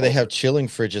Let that's it why they cold. have chilling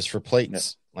fridges for Yeah.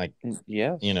 plates. Like,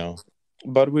 Yes. you know,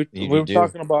 But you we're do.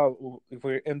 talking about if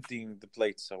we're emptying the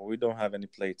plates, so we don't have any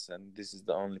plates, and this is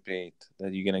the only plate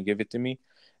that you're gonna give it to me,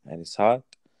 and it's hot.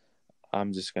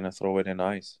 I'm just gonna throw it in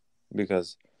ice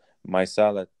because my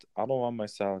salad. I don't want my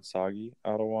salad soggy.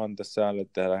 I don't want the salad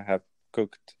that I have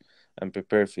cooked and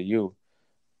prepared for you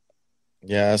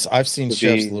Yes, I've seen to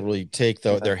chefs be. literally take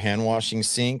Yeah. their hand washing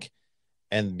sink,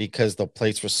 and because the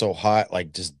plates were so hot,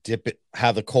 like just dip it,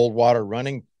 have the cold water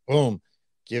running, boom,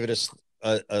 give it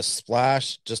a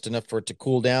splash, just enough for it to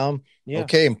cool down. Yeah.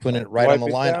 Okay, I'm putting it right on Wipe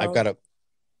the it line. I've down. got to,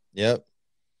 yep,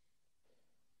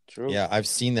 True. yeah, I've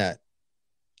seen that.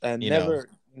 And You know,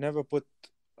 never put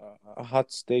a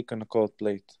hot steak on a cold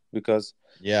plate because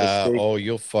the yeah. steak. Oh,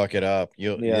 you'll fuck it up.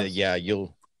 Yes.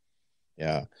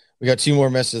 Yeah. We got two more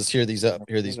messages. Here these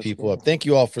Let's people go. up. Thank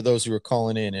you all for those who are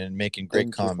calling in and making great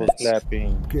Thank you for comments.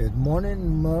 clapping. Good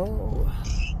morning, Mo.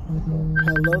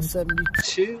 Hello,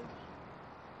 72.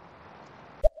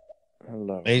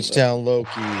 Hello. H-Town Loki.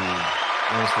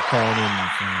 Thanks for calling in, my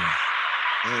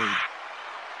friend.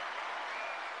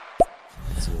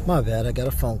 My bad, I got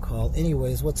a phone call.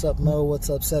 Anyways, what's up, Mo? What's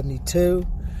up, 72?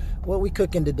 What we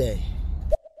cooking today?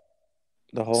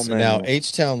 The whole So menu. now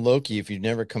H-Town Loki, if you've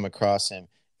never come across him,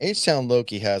 H-Town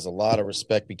Loki has a lot of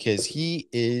respect because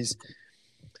he's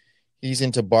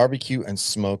into barbecue and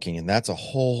smoking, and that's a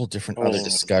whole different other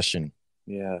discussion.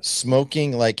 Yeah.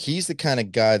 Smoking, like he's the kind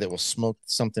of guy that will smoke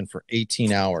something for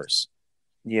 18 hours.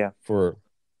 Yeah. For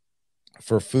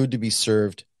food to be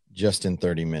served just in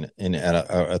 30 minutes at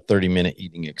a 30-minute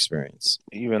eating experience.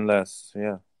 Even less.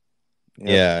 Yeah.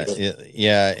 Yeah.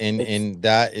 And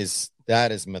that is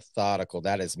methodical.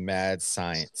 That is mad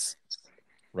science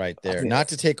right there. Not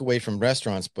to take away from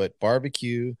restaurants, but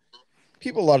barbecue.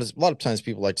 People, a lot of times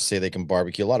people like to say they can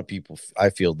barbecue. A lot of people, I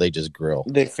feel, they just grill.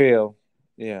 They fail.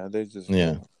 Yeah, they just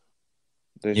grill.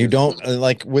 You don't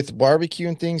like with barbecue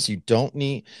and things, you don't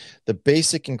need the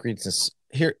basic ingredients.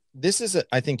 Here, this is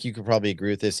I think you could probably agree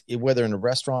with this, whether in a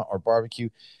restaurant or barbecue,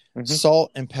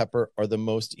 salt and pepper are the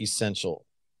most essential.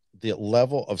 The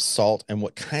level of salt and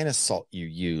what kind of salt you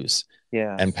use,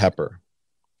 and pepper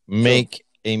make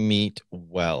a meat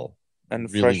well, and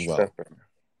really fresh well. pepper.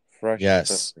 Fresh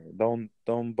pepper.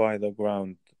 Don't buy the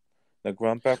ground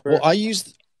pepper. Well,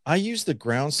 I use the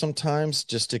ground sometimes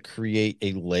just to create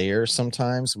a layer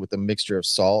sometimes with a mixture of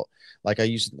salt. Like I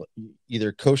use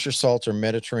either kosher salt or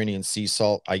Mediterranean sea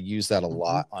salt. I use that a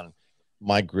lot on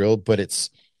my grill, but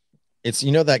it's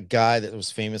that guy that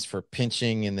was famous for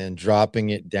pinching and then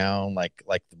dropping it down like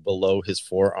below his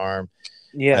forearm.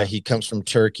 Yeah. He comes from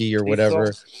Turkey or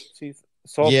whatever.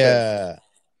 Salt. Yeah.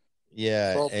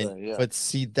 But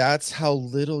see, that's how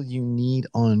little you need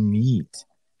on meat.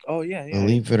 Oh yeah.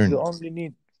 Believe it or you not. only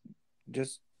need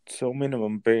just so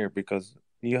minimum bare because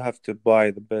you have to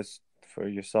buy the best for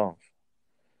yourself.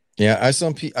 Yeah, I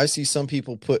see some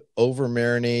people put over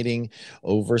marinating,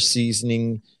 over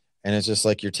seasoning, and it's just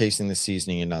like you're tasting the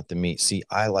seasoning and not the meat. See,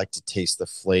 I like to taste the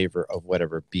flavor of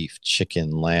whatever beef,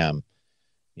 chicken, lamb,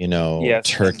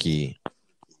 turkey.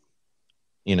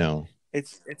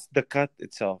 It's the cut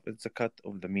itself. It's the cut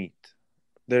of the meat.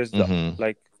 There's the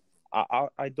like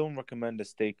I don't recommend a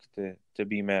steak to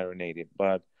be marinated,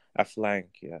 but a flank,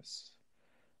 yes.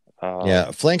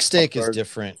 A flank steak is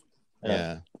different.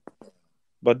 Yeah.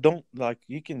 But don't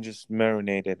you can just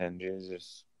marinate it and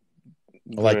just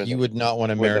like you would not want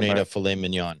to marinate a filet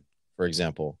mignon, for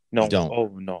example. No. You don't.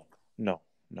 Oh no.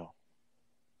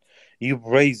 You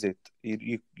braise it.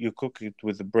 You cook it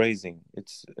with the braising.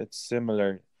 It's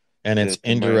similar. And it's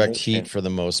indirect heat for the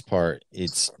most part.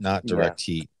 It's not direct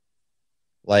heat.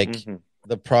 Like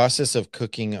the process of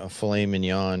cooking a filet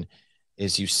mignon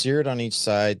is you sear it on each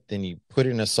side, then you put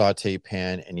it in a saute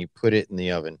pan and you put it in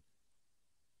the oven.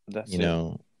 That's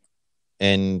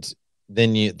and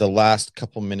then the last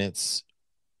couple minutes,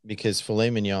 because filet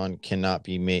mignon cannot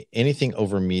be made anything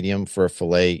over medium for a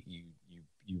filet,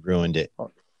 you ruined it.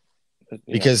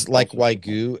 Because like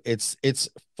Wagyu, it's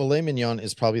filet mignon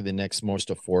is probably the next most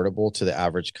affordable to the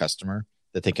average customer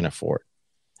that they can afford.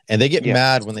 And they get Yeah,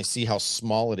 mad when they see how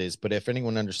small it is. But if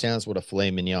anyone understands what a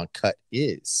filet mignon cut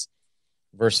is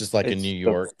versus like a New it's the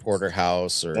York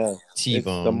porterhouse or yeah, it's the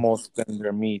T-bone. most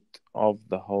tender meat of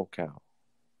the whole cow, and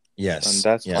Yes.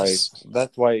 Yes.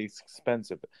 that's why it's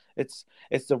expensive. It's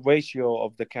the ratio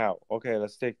of the cow. Okay,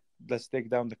 let's take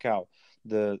down the cow.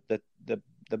 The the the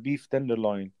the beef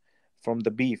tenderloin from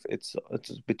the beef. It's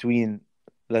between,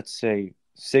 let's say,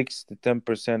 6 to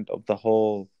 10% of the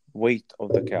whole weight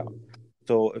of the cow.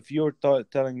 So if you're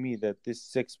telling me that this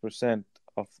 6%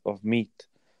 of meat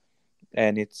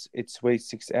and it's weight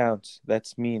 6 ounce,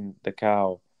 that's mean the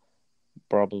cow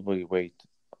probably weight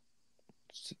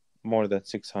more than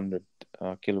 600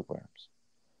 kilograms.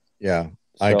 Yeah.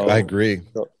 I So, agree.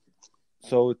 so,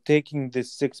 so taking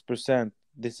this 6%,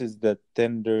 this is the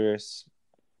tenderest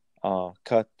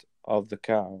cut of the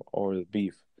cow or the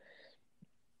beef.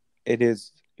 It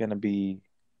is gonna be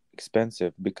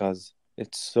expensive because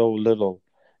it's so little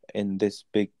in this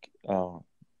big uh,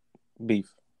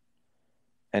 beef,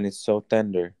 and it's so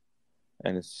tender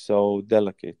and it's so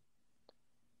delicate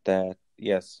that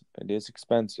yes, it is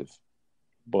expensive.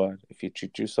 But if you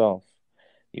treat yourself,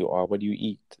 you are what you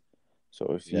eat. So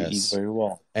if you eat Yes. very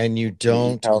well, And you you eat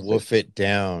don't healthy. woof it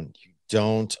down. You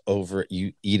don't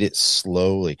you eat it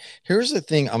slowly. Here's the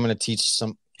thing I'm going to teach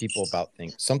some people about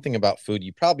something about food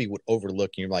you probably would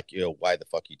overlook. And you're like, yo, why the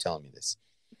fuck are you telling me this?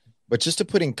 But just to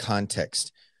put in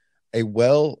context, a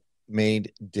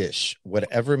well-made dish,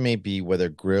 whatever it may be, whether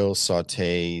grills,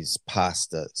 sautés,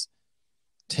 pastas,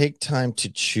 take time to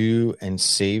chew and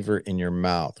savor in your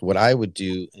mouth. What I would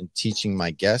do in teaching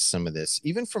my guests some of this,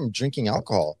 even from drinking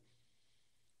alcohol,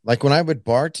 like when I would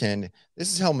bartend,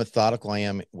 this is how methodical I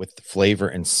am with flavor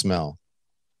and smell.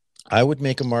 I would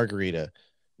make a margarita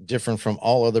different from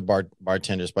all other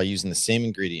bartenders by using the same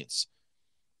ingredients,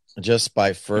 just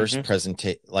by first Mm-hmm.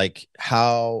 presentation, like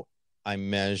how I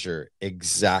measure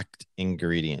exact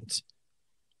ingredients.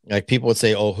 Like people would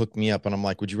say, "Oh, hook me up," and I'm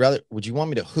like, would you want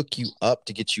me to hook you up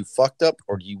to get you fucked up,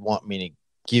 or do you want me to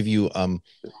give you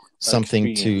something to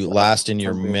Experience, last in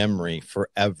your something. memory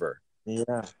forever?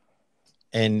 Yeah,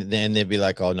 And then they'd be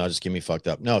like, "Oh no, just give me fucked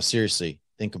up." No, seriously,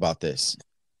 think about this.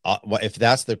 If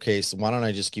that's the case, why don't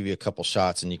I just give you a couple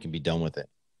shots and you can be done with it?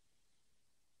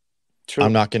 I'm true.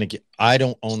 not going to get. I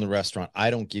don't own the restaurant. I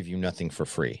don't give you nothing for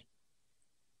free.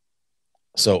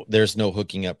 So there's no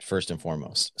hooking up first and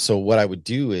foremost. So what I would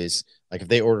do is, like, if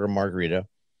they order a margarita,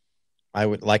 I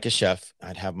would, like a chef,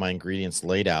 I'd have my ingredients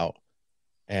laid out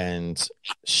and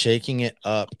shaking it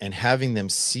up and having them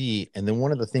see. And then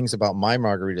one of the things about my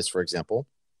margaritas, for example,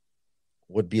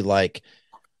 would be like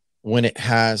when it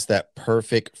has that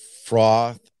perfect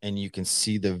froth and you can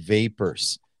see the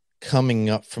vapors coming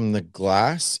up from the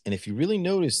glass. And if you really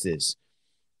notice this,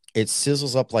 it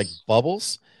sizzles up like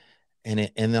bubbles.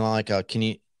 And then I'm like, can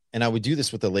you, and I would do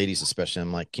this with the ladies, especially.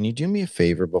 I'm like, can you do me a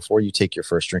favor before you take your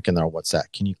first drink? And they're, what's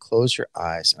that? Can you close your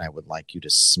eyes? And I would like you to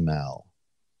smell.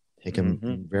 Take a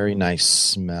Mm-hmm. very nice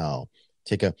smell.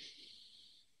 Take a,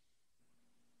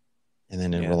 and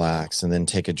then Yes. relax and then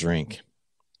take a drink.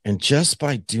 And just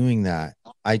by doing that,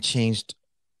 I changed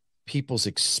people's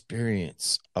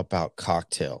experience about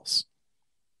cocktails.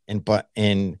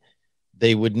 And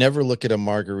they would never look at a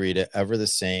margarita ever the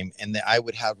same. And I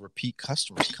would have repeat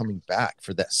customers coming back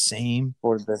for that same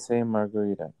For the same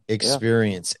margarita. Yeah.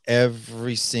 experience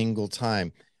every single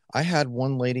time. I had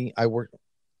one lady I worked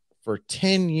for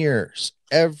 10 years.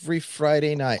 Every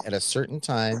Friday night at a certain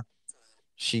time,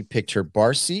 she picked her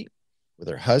bar seat with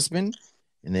her husband,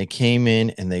 and they came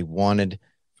in and they wanted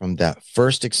from that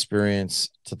first experience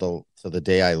to the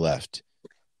day I left.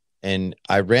 And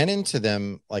I ran into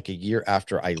them like a year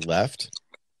after I left.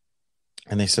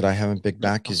 And they said, I haven't been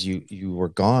back because you were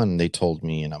gone, they told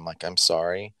me. And I'm like, I'm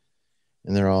sorry.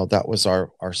 And they're all, that was our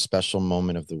special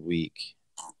moment of the week.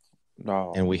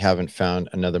 No. And we haven't found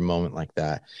another moment like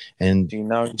that. And See,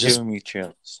 now you're just, giving me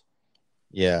chills.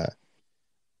 yeah.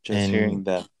 Just hearing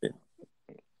that bit.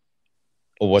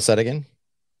 Oh, what's that again?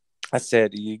 I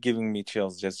said you're giving me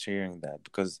chills just hearing that,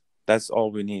 because that's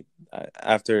all we need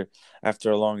after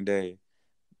a long day,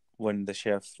 when the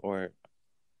chef or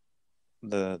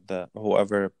the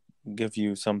whoever give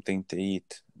you something to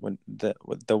eat, when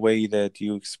the way that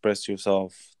you express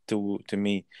yourself to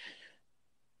me,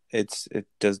 it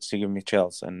does give me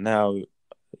chills. And now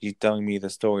you're telling me the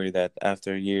story that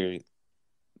after a year,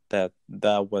 that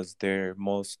was their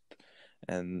most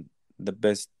and the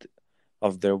best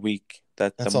of their week.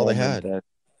 That the That's all they moment had. that,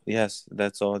 yes,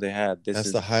 that's all they had. This That's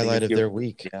is the highlight of their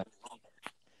week. Yeah,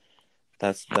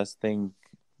 that's thing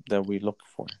that we look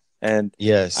for. And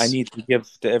Yes. I need to give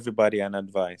to everybody an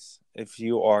advice. If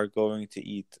you are going to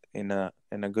eat in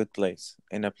in a good place,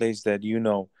 in a place that you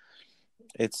know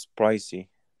it's pricey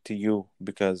to you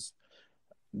because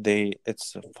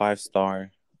it's a 5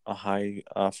 star, a high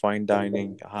fine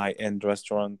dining, high end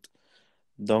restaurant.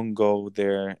 Don't go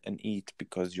there and eat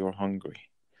because you're hungry.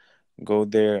 Go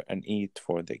there and eat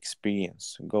for the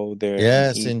experience. Go there and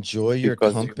Yes, eat enjoy your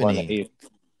because you want to company. eat.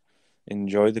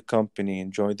 Enjoy the company,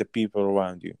 enjoy the people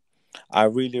around you. I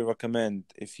really recommend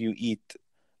if you eat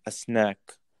a snack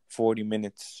 40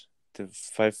 minutes to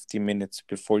 50 minutes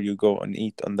before you go and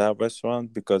eat on that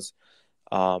restaurant because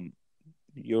um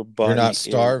your You're not body is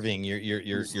starving. you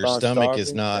Your start stomach is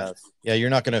starving. not. Yes. Yeah, you're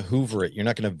not going to hoover it. You're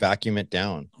not going to vacuum it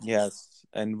down. Yes.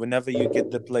 And whenever you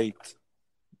get the plate,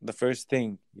 the first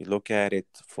thing you look at it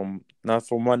from not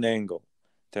from one angle.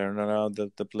 Turn around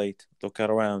the plate, look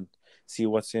around, see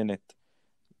what's in it,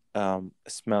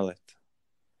 smell it,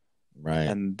 Right.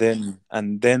 and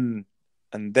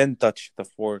then touch the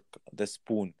fork, the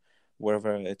spoon,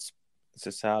 wherever it's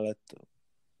a salad,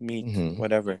 meat, Hmm.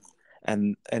 whatever.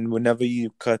 And whenever you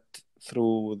cut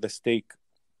through the steak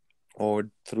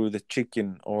or through the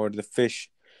chicken or the fish,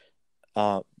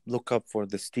 look up for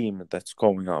the steam that's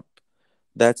going up.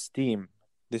 That steam,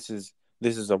 this is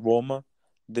aroma.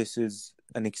 This is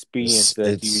an experience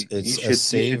that you It's a should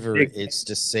savor. dig. It's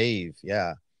to save.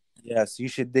 Yeah. Yes, you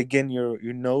should dig in your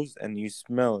nose and you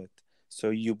smell it, so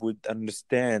you would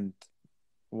understand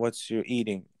what you're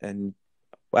eating. And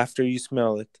after you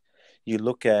smell it, you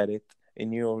look at it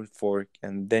in your fork,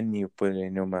 and then you put it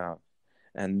in your mouth,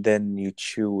 and then you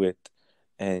chew it,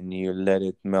 and you let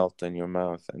it melt in your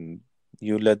mouth, and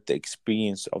you let the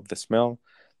experience of the smell,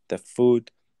 the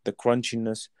food, the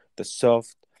crunchiness, the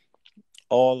soft,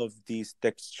 all of these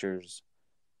textures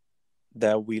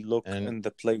that we look And in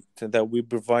the plate, that we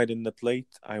provide in the plate.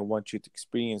 I want you to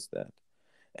experience that.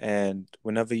 And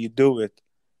whenever you do it,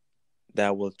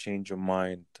 that will change your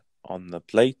mind on the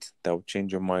plate. That will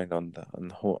change your mind on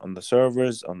the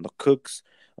servers, on the cooks,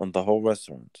 on the whole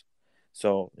restaurant.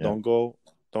 So yeah. don't go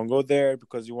there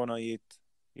because you want to eat.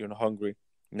 You're not hungry.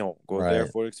 No, go there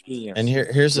Right. for And experience.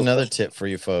 here's Look another at tip for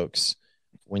you folks.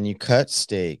 When you cut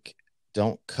steak,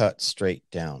 don't cut straight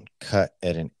down. Cut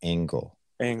at an angle.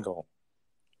 angle.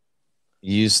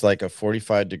 Use like a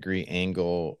 45-degree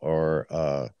angle or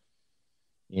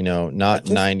not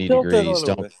Just 90 tilt it a degrees. little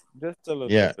Don't bit. Just a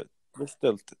little yeah. bit. Just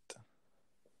tilt it.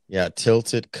 Yeah,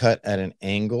 tilt it, cut at an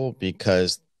angle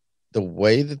because the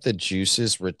way that the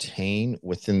juices retain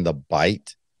within the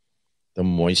bite, the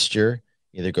moisture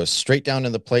either goes straight down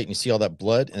in the plate and you see all that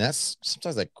blood, and that's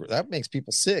sometimes that makes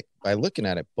people sick by looking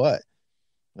at it, but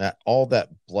that all that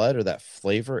blood or that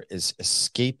flavor is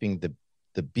escaping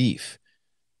the beef.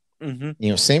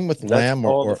 Mm-hmm. Same with That's lamb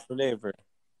all the or flavor.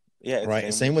 Yeah, it's right,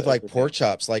 same same with with like pork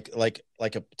everything.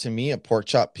 chops. To me, a pork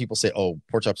chop, people say, oh,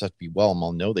 pork chops have to be well.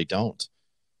 Well, no, they don't.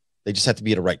 They just have to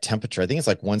be at a right temperature. I think it's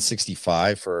like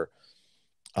 165 for.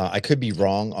 I could be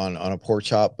wrong on a pork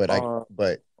chop, Uh,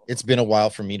 but it's been a while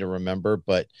for me to remember.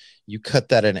 But you cut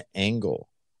that at an angle,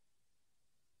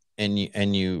 and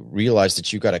you realize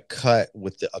that you got to cut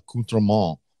with the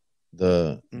accoutrement,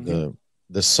 the mm-hmm.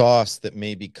 the sauce that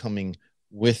may be coming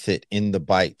with it in the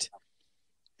bite,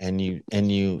 and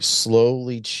you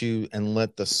slowly chew and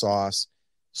let the sauce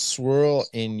swirl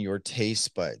in your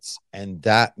taste buds, and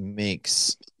that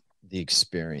makes the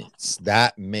experience.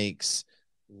 That makes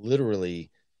literally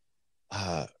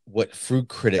what food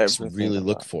critics Everything really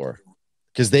look about. for,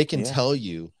 because they can Yeah. tell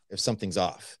you if something's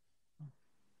off.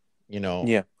 You know,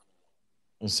 Yeah.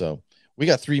 so we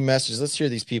got 3 messages. Let's hear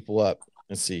these people up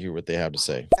and see here what they have to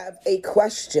say. I have a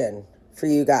question for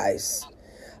you guys.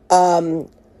 Um,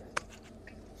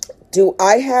 do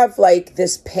I have like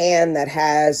this pan that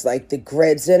has like the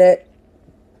grids in it,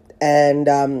 and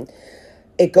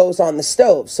it goes on the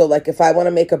stove? So like if I want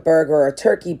to make a burger or a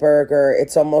turkey burger,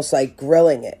 it's almost like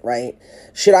grilling it, right?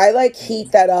 Should I like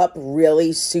heat that up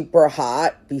really super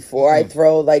hot before I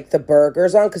throw like the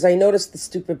burgers on? Because I noticed the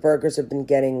stupid burgers have been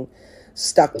getting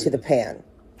stuck to the pan.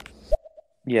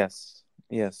 Yes.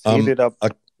 Yes. Heat it up.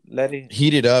 Let it.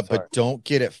 Heat it up, Sorry. but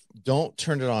don't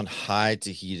turn it on high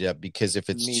to heat it up, because if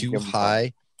it's too Medium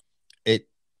high. high,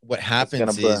 what It's gonna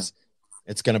happens burn. is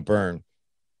it's going to burn.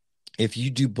 If you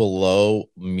do below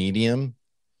medium,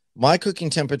 my cooking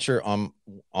temperature on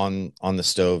the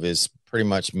stove is pretty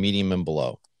much medium and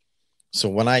below. So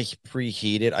when I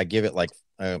preheat it, I give it like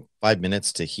 5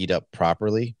 minutes to heat up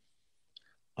properly.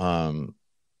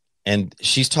 And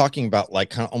she's talking about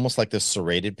like kind of almost like the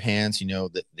serrated pans,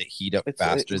 that heat up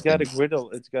faster It's got than. a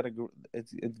griddle.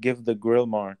 It gives the grill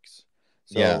marks.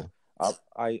 Yeah. So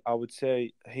I would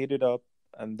say heat it up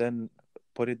and then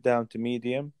put it down to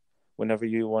medium, whenever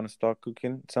you want to start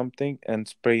cooking something, and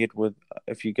spray it with,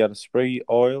 if you got a spray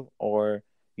oil, or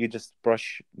you just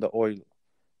brush the oil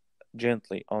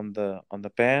gently on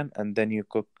the pan, and then you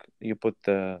put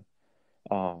uh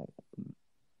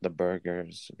the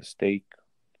burgers, the steak,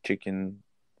 chicken,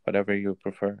 whatever you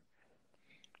prefer.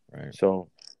 Right. So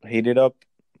heat it up,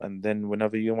 and then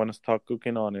whenever you want to start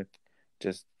cooking on it,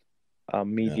 just Yeah.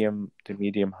 medium to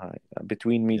medium high,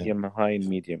 between Yeah. medium high and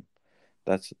medium.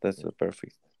 That's the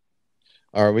perfect.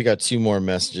 All right, we got 2 more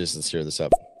messages. Let's hear this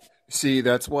up. See,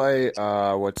 that's why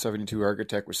what 72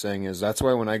 Architect was saying is that's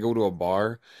why when I go to a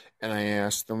bar and I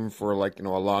ask them for like, a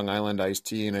Long Island iced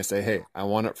tea and I say, hey, I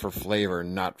want it for flavor,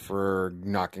 not for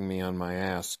knocking me on my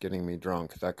ass, getting me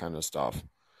drunk, that kind of stuff,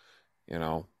 you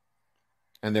know?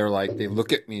 And they're like, they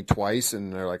look at me twice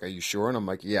and they're like, are you sure? And I'm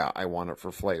like, yeah, I want it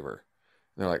for flavor.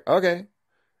 And they're like, okay.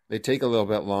 They take a little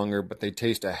bit longer, but they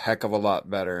taste a heck of a lot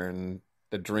better and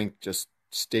the drink just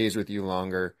stays with you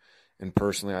longer. And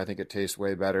personally, I think it tastes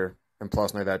way better. And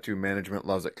plus, like that too, management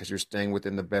loves it because you're staying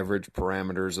within the beverage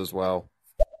parameters as well.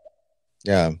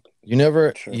 Yeah, you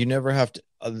never Sure. have to.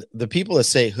 The people that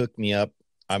say "hook me up,"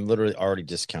 I'm literally already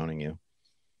discounting you.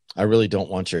 I really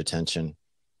don't want your attention.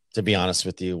 To be honest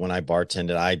with you, when I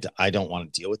bartended, I don't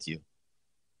want to deal with you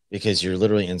because you're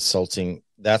literally insulting.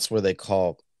 That's where they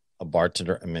call a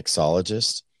bartender a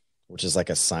mixologist, which is like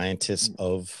a scientist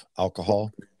of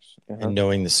alcohol and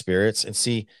knowing the spirits. And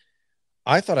see,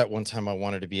 I thought at one time I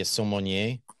wanted to be a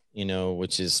sommelier,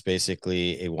 which is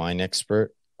basically a wine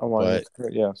expert. A wine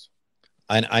expert, yes.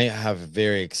 I have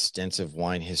very extensive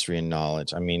wine history and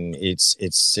knowledge. I mean, it's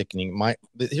sickening.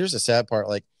 Here's the sad part,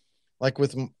 like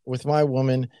with my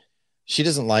woman, she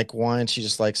doesn't like wine. She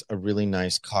just likes a really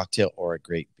nice cocktail or a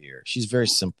great beer. She's very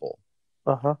simple.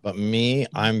 But me,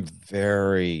 I'm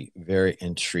very, very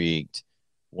intrigued.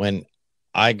 When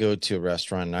I go to a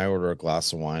restaurant and I order a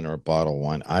glass of wine or a bottle of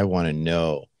wine, I want to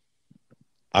know.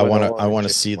 I want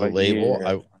to see the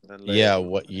label. Yeah,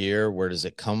 what year? Where does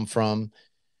it come from?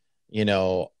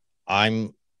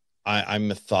 I'm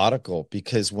methodical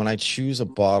because when I choose a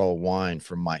bottle of wine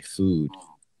for my food,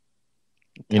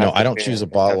 I don't choose a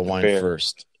bottle of wine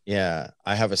first. Yeah,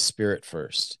 I have a spirit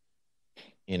first.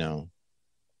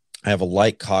 I have a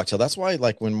light cocktail. That's why,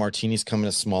 like, when martinis come in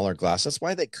a smaller glass, that's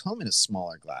why they come in a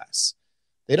smaller glass.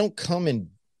 They don't come in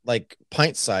like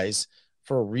pint size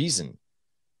for a reason.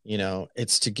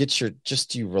 It's to get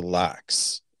you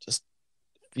relax, just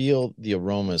feel the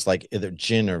aromas, like either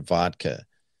gin or vodka.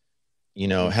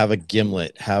 Have a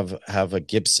gimlet, have a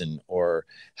Gibson, or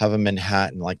have a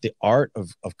Manhattan. Like, the art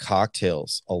of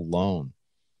cocktails alone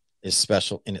is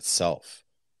special in itself.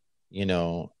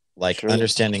 Like,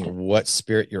 understanding what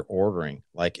spirit you're ordering.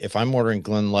 Like, if I'm ordering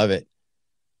Glenlivet,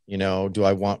 do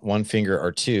I want one finger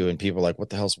or two? And people are like, what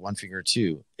the hell's one finger or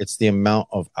two? It's the amount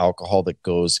of alcohol that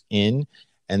goes in.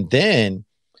 And then,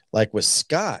 like with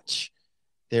Scotch,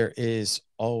 there is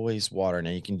always water. Now,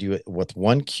 you can do it with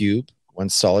one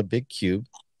solid big cube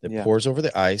that pours over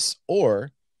the ice,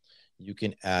 or you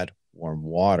can add warm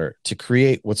water to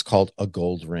create what's called a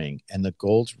gold ring. And the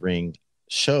gold ring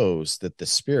shows that the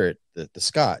spirit, that the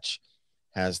Scotch,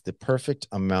 has the perfect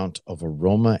amount of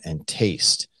aroma and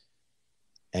taste,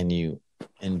 and you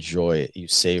enjoy it, you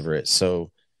savor it.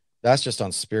 So that's just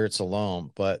on spirits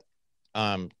alone. But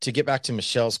to get back to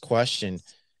Michelle's question,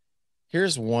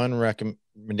 here's one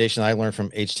recommendation I learned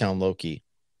from H-Town Loki.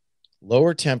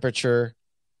 Lower temperature,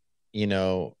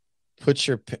 do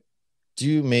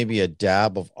maybe a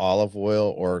dab of olive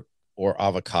oil or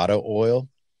avocado oil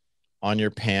on your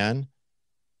pan,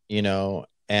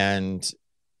 and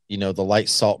the light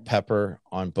salt, pepper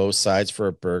on both sides for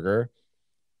a burger.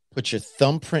 Put your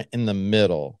thumbprint in the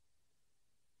middle,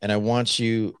 and I want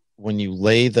you, when you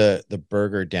lay the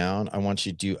burger down, I want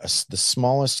you to do the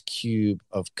smallest cube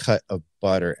of cut of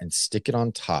butter and stick it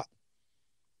on top,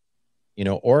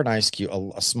 or an ice cube,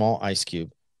 a small ice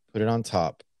cube, put it on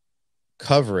top,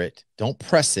 cover it, don't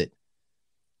press it,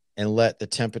 and let the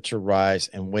temperature rise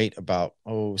and wait about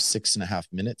 6.5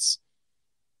 minutes.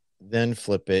 Then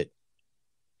flip it,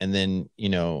 and then you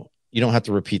don't have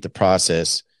to repeat the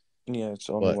process. Yeah, it's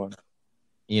only one.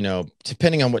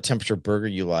 Depending on what temperature burger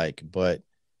you like, but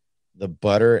the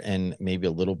butter and maybe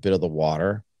a little bit of the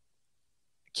water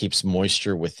keeps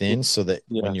moisture within, so that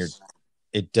when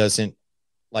it doesn't,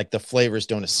 like, the flavors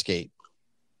don't escape.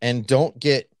 And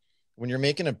when you're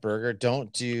making a burger,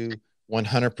 don't do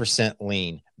 100%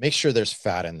 lean. Make sure there's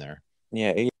fat in there.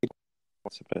 Yeah, 80%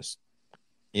 is the best.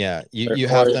 Yeah, you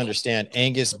have to understand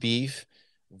Angus beef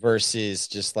versus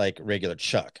just like regular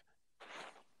chuck.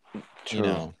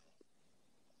 True.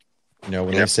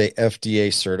 When they say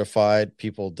FDA certified,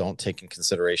 people don't take in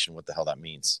consideration what the hell that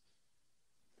means.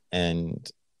 And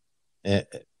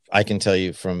I can tell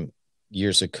you from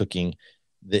years of cooking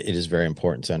that it is very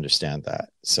important to understand that.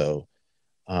 So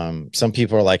some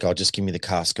people are like, "Oh, just give me the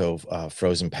Costco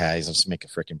frozen patties. I'll just make a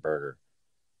freaking burger."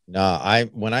 No,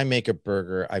 when I make a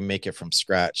burger, I make it from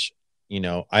scratch.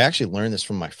 I actually learned this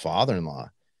from my father-in-law,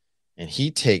 and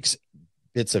he takes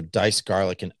bits of diced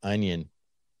garlic and onion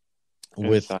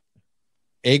with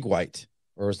egg white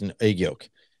or as an egg yolk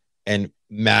and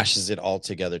mashes it all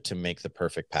together to make the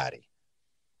perfect patty.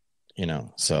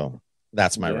 So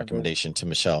that's my recommendation to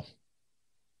Michelle.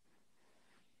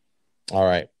 All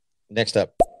right, next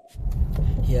up.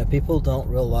 Yeah, people don't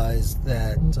realize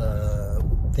that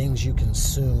things you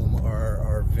consume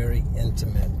are very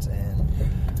intimate, and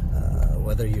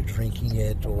whether you're drinking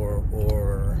it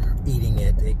or eating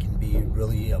it, it can be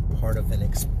really a part of an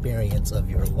experience of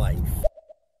your life.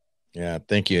 Yeah,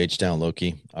 thank you, H-Down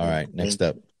Loki. All right, next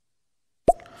up.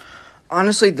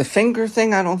 Honestly, the finger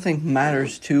thing I don't think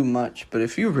matters too much, but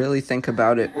if you really think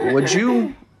about it, would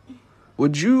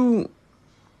you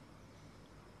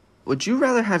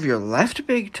rather have your left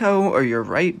big toe or your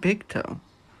right big toe?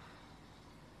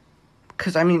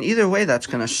 Because, I mean, either way, that's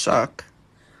going to suck.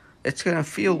 It's going to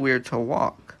feel weird to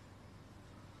walk.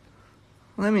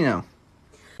 Let me know.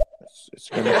 It's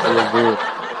going to feel weird.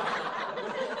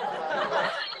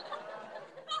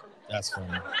 That's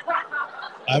funny.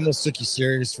 I almost took you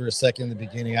serious for a second in the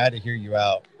beginning. I had to hear you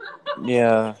out.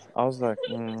 Yeah, I was like,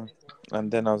 and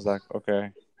then I was like,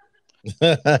 okay.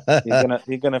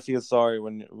 You're gonna feel sorry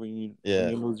when you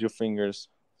lose your fingers.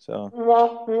 So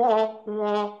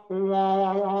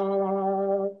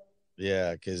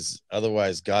yeah, because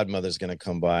otherwise Godmother's gonna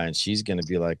come by and she's gonna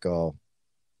be like, "Oh,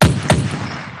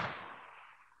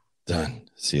 done.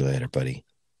 See you later, buddy."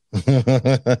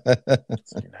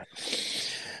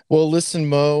 Well, listen,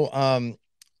 Mo.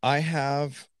 I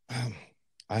have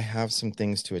some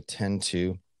things to attend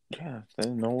to. Yeah,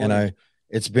 no worries. And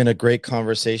it's been a great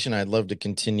conversation. I'd love to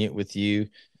continue it with you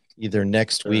either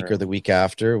next week or the week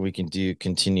after. We can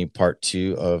continue part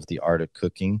 2 of the art of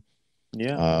cooking.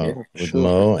 With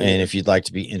Mo. And if you'd like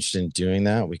to be interested in doing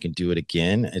that, we can do it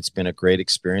again. It's been a great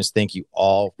experience. Thank you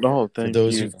all for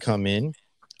those who've come in.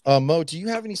 Mo, do you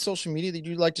have any social media that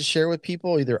you'd like to share with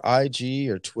people, either IG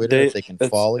or Twitter, if they can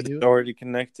follow you? It's already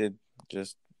connected.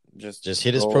 Just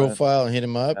hit his profile and hit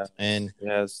him up.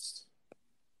 Yes.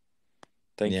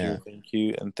 Thank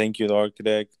you. And thank you, the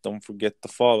Architect. Don't forget to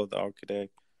follow the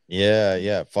Architect.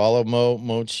 Yeah. Follow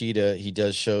Mo.cheetah. He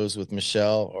does shows with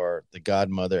Michelle or the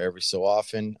Godmother every so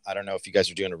often. I don't know if you guys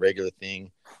are doing a regular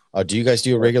thing. Do you guys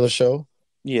do a regular show?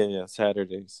 Yeah,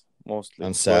 Saturdays mostly.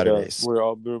 On Saturdays.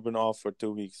 We've been off for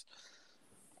 2 weeks.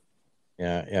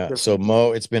 Yeah. So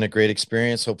Mo, it's been a great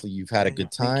experience. Hopefully you've had a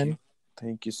good time.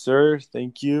 Thank you, sir.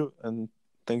 Thank you, and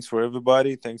thanks for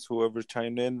everybody. Thanks whoever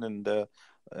chimed in and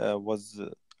was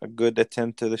a good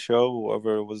attempt to the show.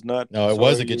 Whoever was not. No, it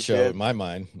was a good show in my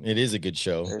mind. It is a good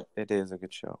show. It is a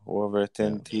good show. Whoever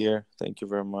attended here, thank you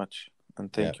very much.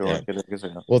 And thank you,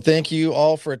 Architect. Well, thank you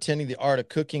all for attending the Art of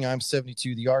Cooking. I'm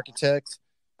 72, the Architect.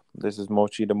 This is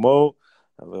Mo.cheetah.mo.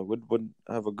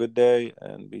 Have a good day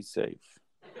and be safe.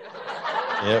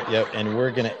 Yep. And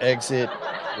we're going to exit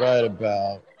right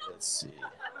about, let's see,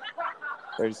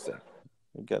 30 seconds.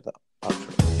 We got the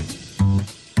outro.